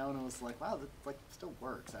worked, you know, and it was like, wow, that like still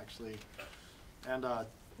works actually. And I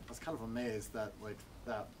was kind of amazed that like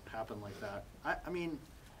that happened like that. I mean,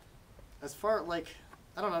 as far like,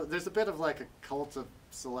 I don't know, there's a bit of like a cult of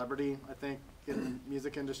celebrity, I think, in the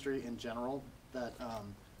music industry in general, that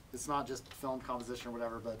it's not just film composition or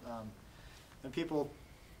whatever, but and people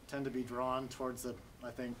tend to be drawn towards the,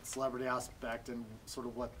 I think, celebrity aspect and sort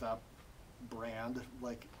of what that brand,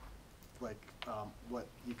 like what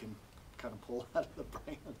you can kind of pull out of the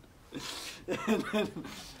brand.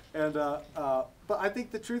 But I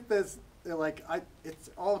think the truth is, like, it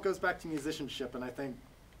all goes back to musicianship, and I think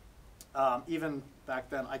even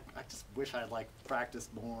back then, I just wish I had like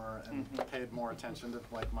practiced more and paid more attention to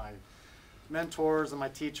like my mentors and my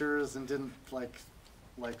teachers, and didn't like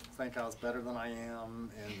think I was better than I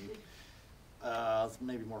am, and I was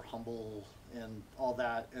maybe more humble and all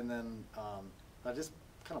that. And then I just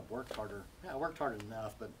kind of worked harder. Yeah, I worked hard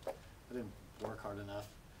enough, but I didn't work hard enough.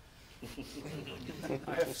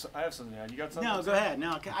 I have something to add. You got something? No, go ahead.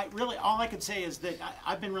 No, I really, all I could say is that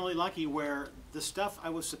I've been really lucky where the stuff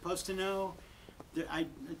I was supposed to know, I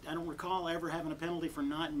don't recall ever having a penalty for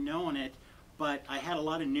not knowing it, but I had a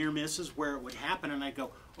lot of near misses where it would happen, and I'd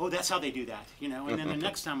go, oh, that's how they do that, you know, and then the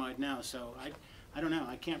next time I'd know. So I don't know.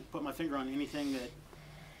 I can't put my finger on anything that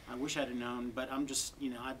I wish I'd have known, but I'm just, you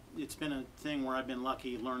know, it's been a thing where I've been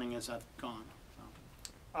lucky learning as I've gone. So.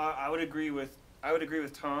 I would agree with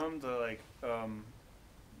Tom to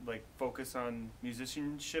like focus on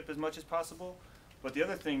musicianship as much as possible. But the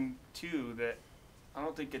other thing too that I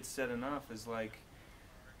don't think gets said enough is like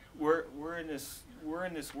we're in this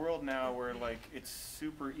world now where like it's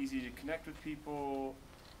super easy to connect with people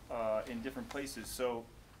in different places. So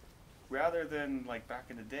rather than like back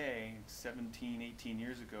in the day, 17, 18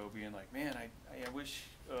 years ago, being like, man, I wish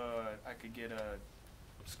I could get a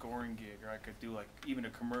scoring gig, or I could do like even a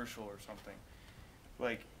commercial or something.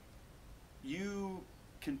 Like, you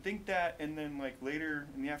can think that, and then like later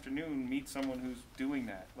in the afternoon meet someone who's doing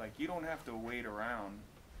that. Like, you don't have to wait around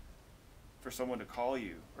for someone to call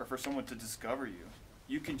you or for someone to discover you.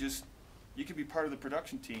 You can be part of the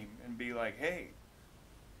production team and be like, hey,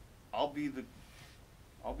 I'll be the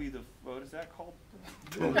what is that called?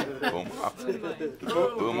 Boom op.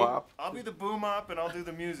 Boom op. I'll be the boom op, and I'll do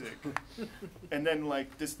the music. And then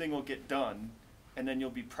like this thing will get done, and then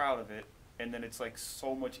you'll be proud of it, and then it's like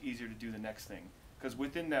so much easier to do the next thing. Because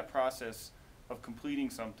within that process of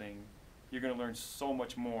completing something, you're going to learn so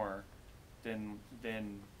much more than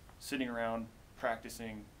sitting around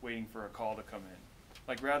practicing, waiting for a call to come in.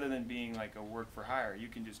 Like, rather than being like a work for hire, you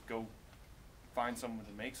can just go find someone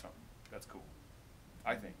to make something. That's cool,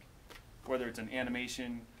 I think. Whether it's an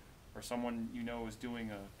animation or someone you know is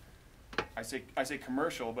doing I say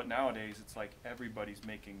commercial, but nowadays it's like everybody's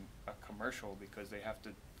making a commercial because they have to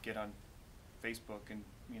get on Facebook and,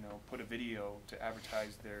 you know, put a video to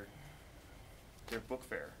advertise their book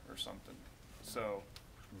fair or something. So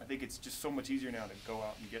I think it's just so much easier now to go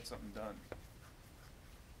out and get something done.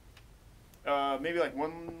 Maybe like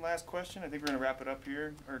one last question. I think we're gonna wrap it up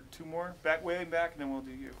here, or two more. Way back, and then we'll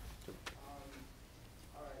do you.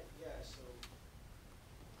 All right. Yeah. So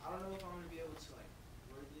I don't know if I'm gonna be able to like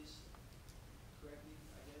word this correctly.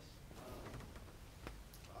 I guess.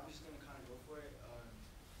 I'm just gonna kind of go for it.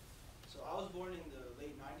 So I was born in the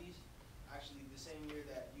late '90s. Actually, the same year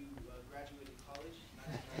that you graduated college.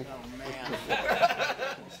 Oh man.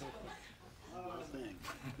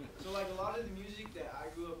 So like a lot of the music that I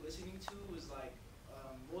grew up listening to was like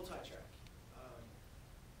multi-track,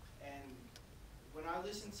 and when I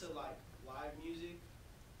listen to like live music,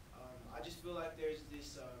 I just feel like there's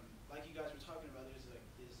this, like you guys were talking about, there's like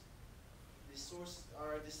this source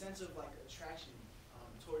or this sense of like attraction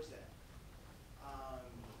towards that.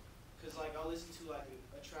 Cause like I'll listen to like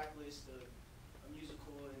a track list of a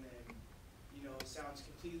musical, and then you know it sounds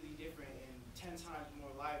completely different and 10 times more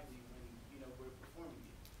lively when you know we're performing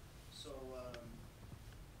it. So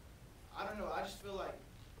I don't know. I just feel like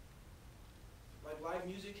live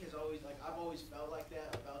music has always, like, I've always felt like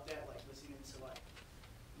that, about that, like listening to like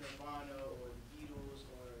Nirvana or the Beatles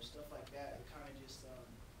or stuff like that. It kind of just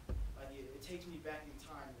like it takes me back in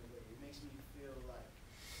time in a way. It makes me feel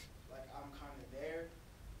like I'm kind of there,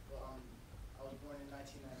 but I was born in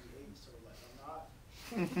 1998, so like I'm not.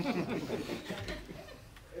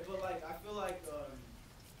 But like I feel like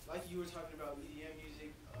you were talking about EDM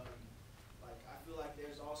music, like I feel like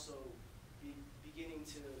there's also beginning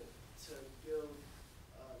to build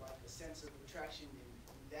like a sense of attraction in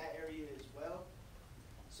that area as well.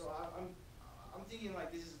 So I'm thinking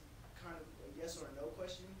like this is kind of a yes or a no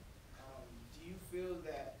question. Do you feel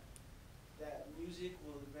that music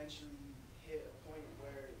will eventually hit a point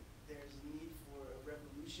where there's a need for a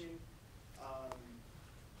revolution,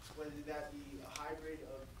 whether that be a hybrid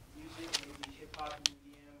of music, maybe hip hop and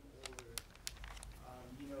EDM, or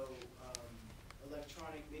you know,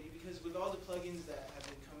 electronic, maybe, because with all the plugins that have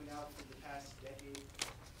been coming out for the past decade,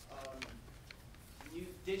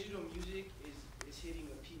 digital music is hitting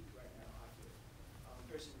a peak right now, I feel.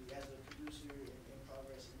 Personally, as a producer and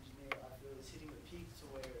in-progress engineer, I feel it's hitting a peak to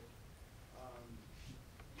where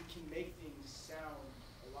you can make things sound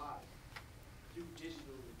alive through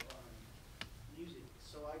digital music.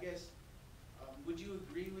 So I guess, would you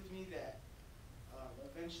agree with me that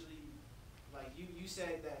eventually, like you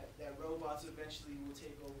said that robots eventually will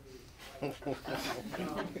take over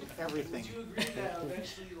everything. Would you agree that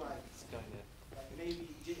eventually, like maybe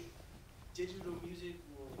digital music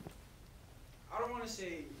will, I don't want to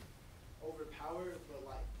say overpower, but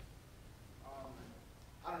like,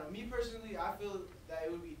 I don't know, me personally, I feel that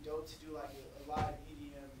it would be dope to do like a live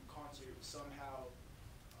EDM concert somehow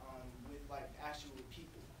with like actual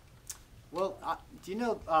people. Well, do you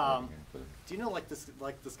know like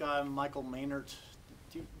this guy Michael Maynard?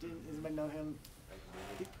 Does anybody know him?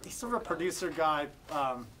 He's sort of a producer guy.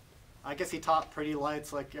 I guess he taught Pretty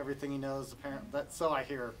Lights, like everything he knows. Apparently, so I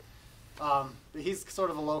hear. But he's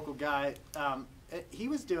sort of a local guy. He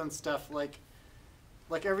was doing stuff like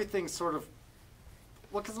everything sort of.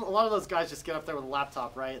 Well, because a lot of those guys just get up there with a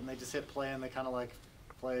laptop, right, and they just hit play and they kind of like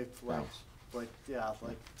play like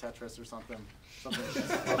Tetris or something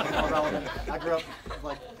more relevant. I grew up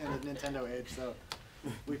like in the Nintendo age, so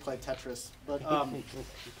we played Tetris.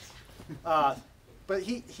 But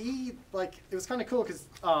he like, it was kind of cool because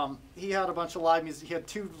he had a bunch of live music. He had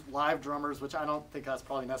 2 live drummers, which I don't think that's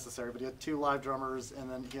probably necessary, but he had 2 live drummers,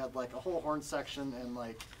 and then he had like a whole horn section and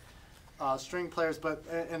like string players,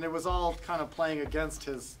 and it was all kind of playing against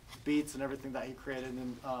his beats and everything that he created,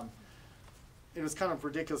 and it was kind of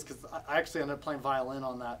ridiculous because I actually ended up playing violin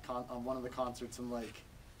on that on one of the concerts, and like,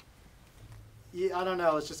 yeah, I don't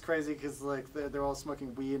know, it's just crazy because like they're all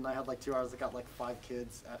smoking weed, and I had like 2 hours. I got like 5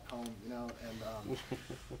 kids at home, you know, and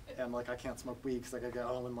and like I can't smoke weed because I gotta get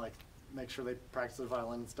home and like make sure they practice their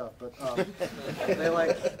violin and stuff. But they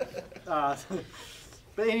like,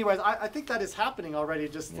 but anyways, I think that is happening already.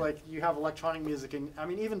 Just like you have electronic music, and I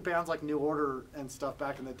mean even bands like New Order and stuff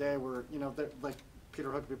back in the day were, you know, like Peter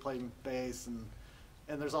Hook would be playing bass, and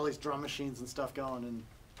there's all these drum machines and stuff going,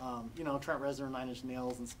 and you know, Trent Reznor, 9 Inch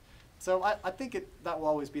Nails, and so I think that will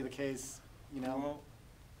always be the case, you know. Well,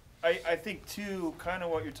 I think too, kind of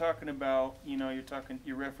what you're talking about, you know, you're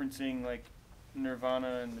referencing like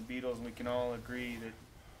Nirvana and the Beatles, and we can all agree that,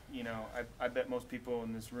 you know, I bet most people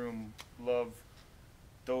in this room love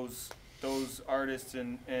those artists,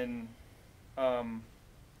 and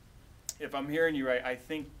if I'm hearing you right, I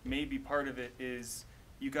think maybe part of it is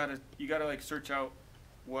you gotta like search out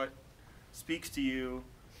what speaks to you,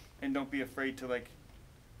 and don't be afraid to like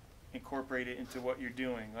incorporate it into what you're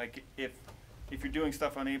doing. Like if you're doing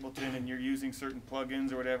stuff on Ableton and you're using certain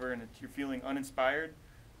plugins or whatever, and you're feeling uninspired,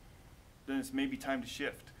 then it's maybe time to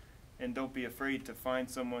shift, and don't be afraid to find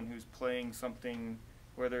someone who's playing something,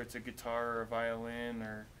 whether it's a guitar or a violin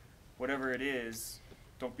or whatever it is.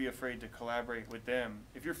 Don't be afraid to collaborate with them.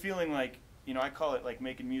 If you're feeling like, you know, I call it like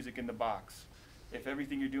making music in the box. If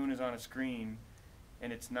everything you're doing is on a screen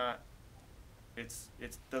and it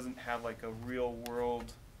doesn't have like a real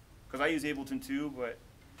world, because I use Ableton too, but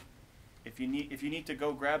if you need to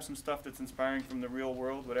go grab some stuff that's inspiring from the real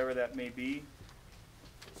world, whatever that may be,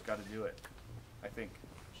 just got to do it, I think.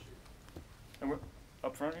 And we're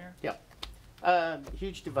up front here? Yeah.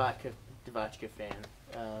 Huge Devotchka fan.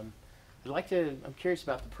 I'm curious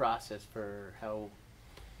about the process for how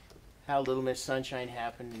how Little Miss Sunshine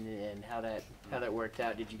happened and how that worked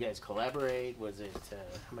out. Did you guys collaborate? Was it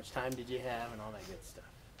how much time did you have and all that good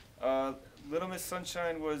stuff? Little Miss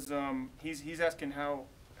Sunshine was he's asking how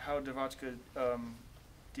Devachka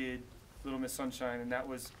did Little Miss Sunshine, and that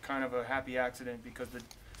was kind of a happy accident because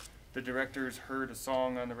the directors heard a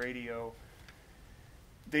song on the radio.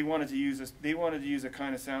 They wanted to use a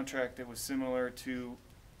kind of soundtrack that was similar to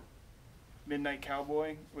Midnight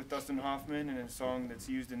Cowboy with Dustin Hoffman, and a song that's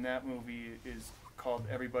used in that movie is called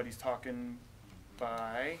Everybody's Talking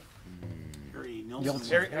by Harry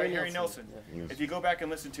Nilsson. Harry Nilsson. Yeah. If you go back and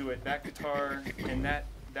listen to it, that guitar and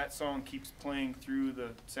that song keeps playing through the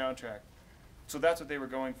soundtrack. So that's what they were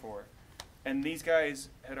going for. And these guys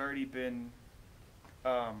had already been, they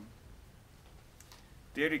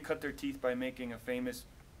already cut their teeth by making a famous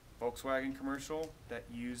Volkswagen commercial that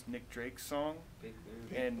used Nick Drake's song.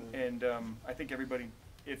 And I think everybody,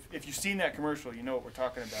 if you've seen that commercial, you know what we're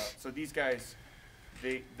talking about. So these guys,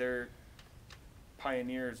 they're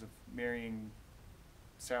pioneers of marrying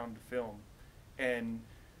sound to film, and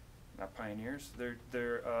not pioneers. They're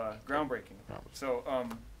groundbreaking. So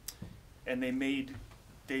and they made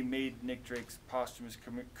Nick Drake's posthumous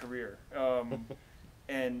career.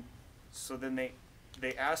 And so then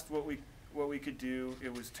they asked what we could do.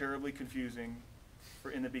 It was terribly confusing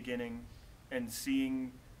in the beginning, and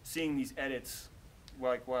seeing these edits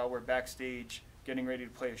like while we're backstage getting ready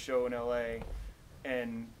to play a show in LA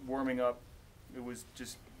and warming up,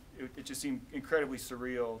 it just seemed incredibly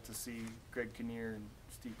surreal to see Greg Kinnear and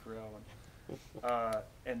Steve Carell,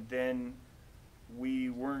 and then we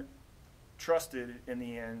weren't trusted in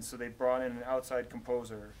the end, so they brought in an outside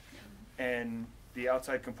composer, and the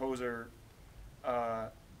outside composer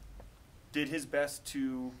did his best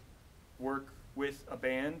to work with a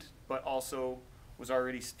band, but also was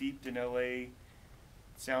already steeped in the LA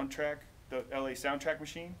soundtrack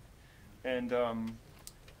machine, and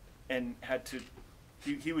had to,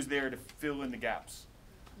 he was there to fill in the gaps.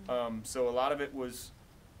 So a lot of it was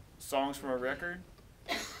songs from a record,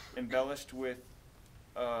 embellished with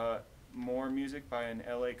more music by an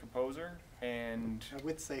LA composer, and I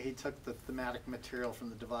would say he took the thematic material from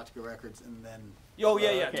the Devachka records and then. Oh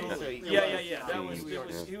yeah, totally. Yeah. That was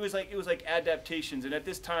it was like adaptations, and at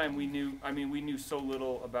this time we knew so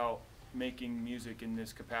little about making music in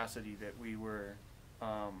this capacity that we were.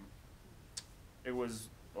 It was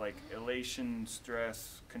like elation,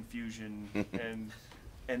 stress, confusion,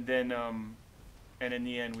 and then and in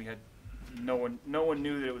the end we had no one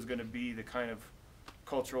knew that it was going to be the kind of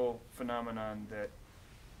cultural phenomenon that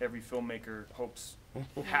every filmmaker hopes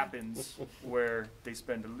happens, where they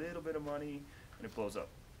spend a little bit of money and it blows up.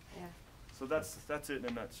 Yeah. So that's it in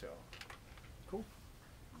a nutshell. Cool.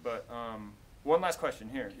 But one last question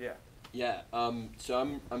here. Yeah. Yeah.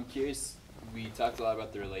 So I'm curious. We talked a lot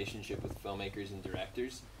about the relationship with filmmakers and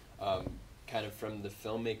directors. Kind of from the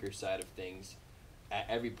filmmaker side of things, at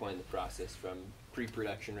every point in the process, from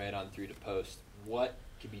pre-production right on through to post, what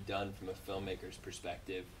could be done from a filmmaker's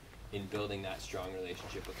perspective in building that strong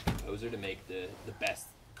relationship with the composer to make the best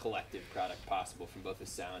collective product possible from both a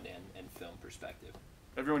sound and film perspective?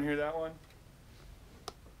 Everyone hear that one?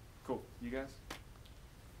 Cool. You guys?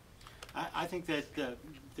 I think that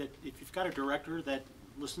if you've got a director that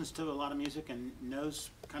listens to a lot of music and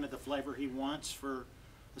knows kind of the flavor he wants for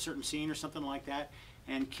a certain scene or something like that,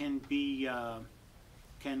 and can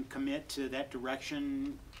commit to that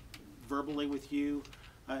direction verbally with you,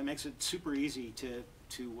 it makes it super easy to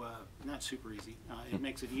not super easy. It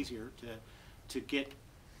makes it easier to get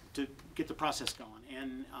the process going,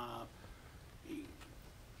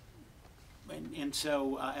 and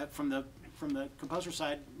so from the composer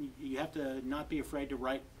side, you have to not be afraid to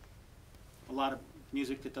write a lot of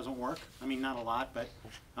music that doesn't work. I mean, not a lot, but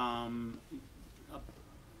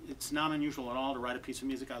it's not unusual at all to write a piece of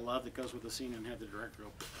music I love that goes with the scene and have the director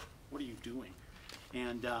go, "What are you doing?"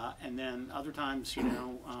 And then other times,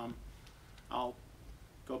 I'll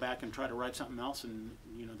go back and try to write something else, and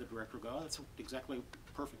the director will go, "Oh, that's exactly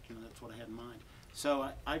perfect. That's what I had in mind." So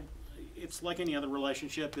it's like any other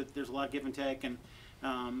relationship. That there's a lot of give and take, and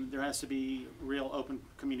there has to be real open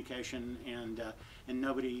communication, and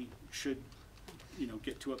nobody should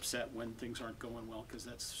get too upset when things aren't going well, because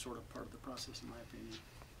that's sort of part of the process, in my opinion.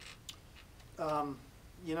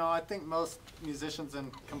 I think most musicians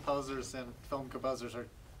and composers and film composers are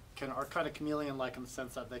kind of chameleon-like in the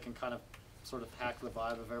sense that they can kind of sort of hack the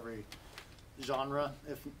vibe of every genre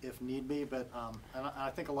if need be. But and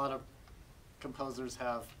I think a lot of composers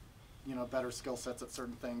have better skill sets at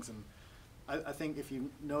certain things, and I think if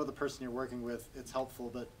you know the person you're working with, it's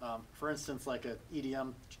helpful. But for instance, like an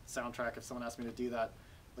EDM soundtrack, if someone asked me to do that,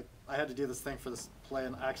 I had to do this thing for this play,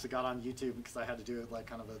 and I actually got on YouTube because I had to do it like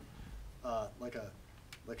kind of a like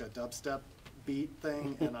a dubstep beat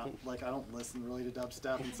thing, and I don't listen really to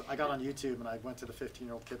dubstep. And so I got on YouTube and I went to the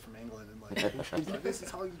 15-year-old kid from England and he's like, this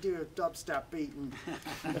is how you do a dubstep beat, and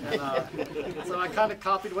so I kind of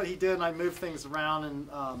copied what he did and I moved things around,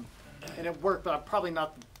 and it worked. But I'm probably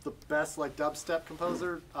not the best like dubstep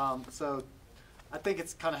composer, so I think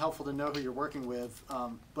it's kind of helpful to know who you're working with,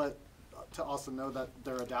 but to also know that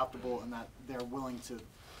they're adaptable and that they're willing to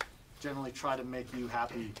generally try to make you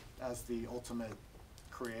happy as the ultimate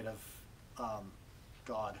creative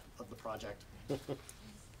god of the project.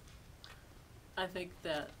 I think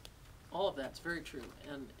that all of that's very true,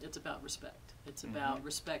 and it's about respect. It's about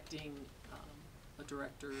respecting a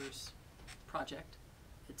director's project.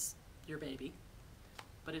 It's your baby,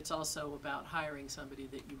 but it's also about hiring somebody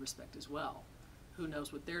that you respect as well, who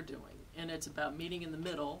knows what they're doing. And it's about meeting in the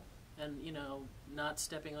middle and, you know, not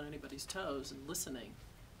stepping on anybody's toes and listening.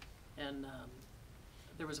 And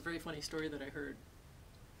there was a very funny story that I heard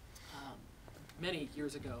many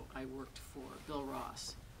years ago. I worked for Bill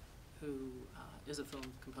Ross, who is a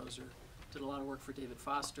film composer, did a lot of work for David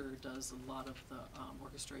Foster, does a lot of the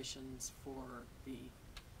orchestrations for the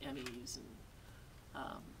Emmys, and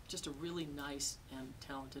just a really nice and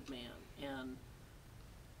talented man, and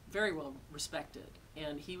very well respected.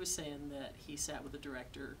 And he was saying that he sat with a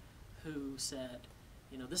director who said,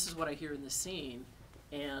 you know, this is what I hear in this scene,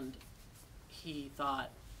 and he thought,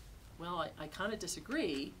 well, I kind of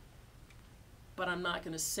disagree, but I'm not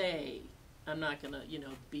going to say, I'm not going to, you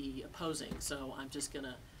know, be opposing, so I'm just going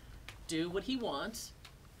to do what he wants.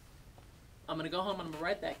 I'm going to go home and I'm going to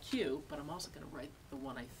write that cue, but I'm also going to write the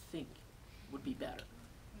one I think would be better.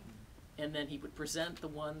 And then he would present the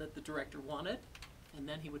one that the director wanted, and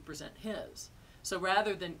then he would present his. So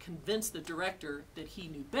rather than convince the director that he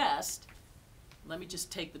knew best, let me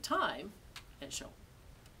just take the time and show him.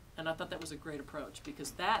 And I thought that was a great approach,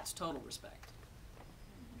 because that's total respect.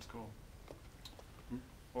 That's cool.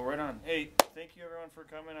 Well, right on. Hey, thank you everyone for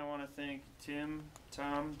coming. I want to thank Tim,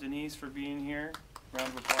 Tom, Denise for being here. Round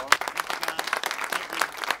of applause.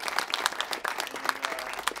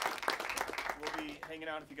 And we'll be hanging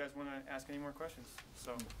out if you guys want to ask any more questions.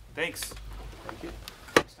 So, thanks. Thank you.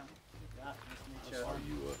 Thanks, Tom. Are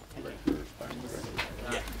you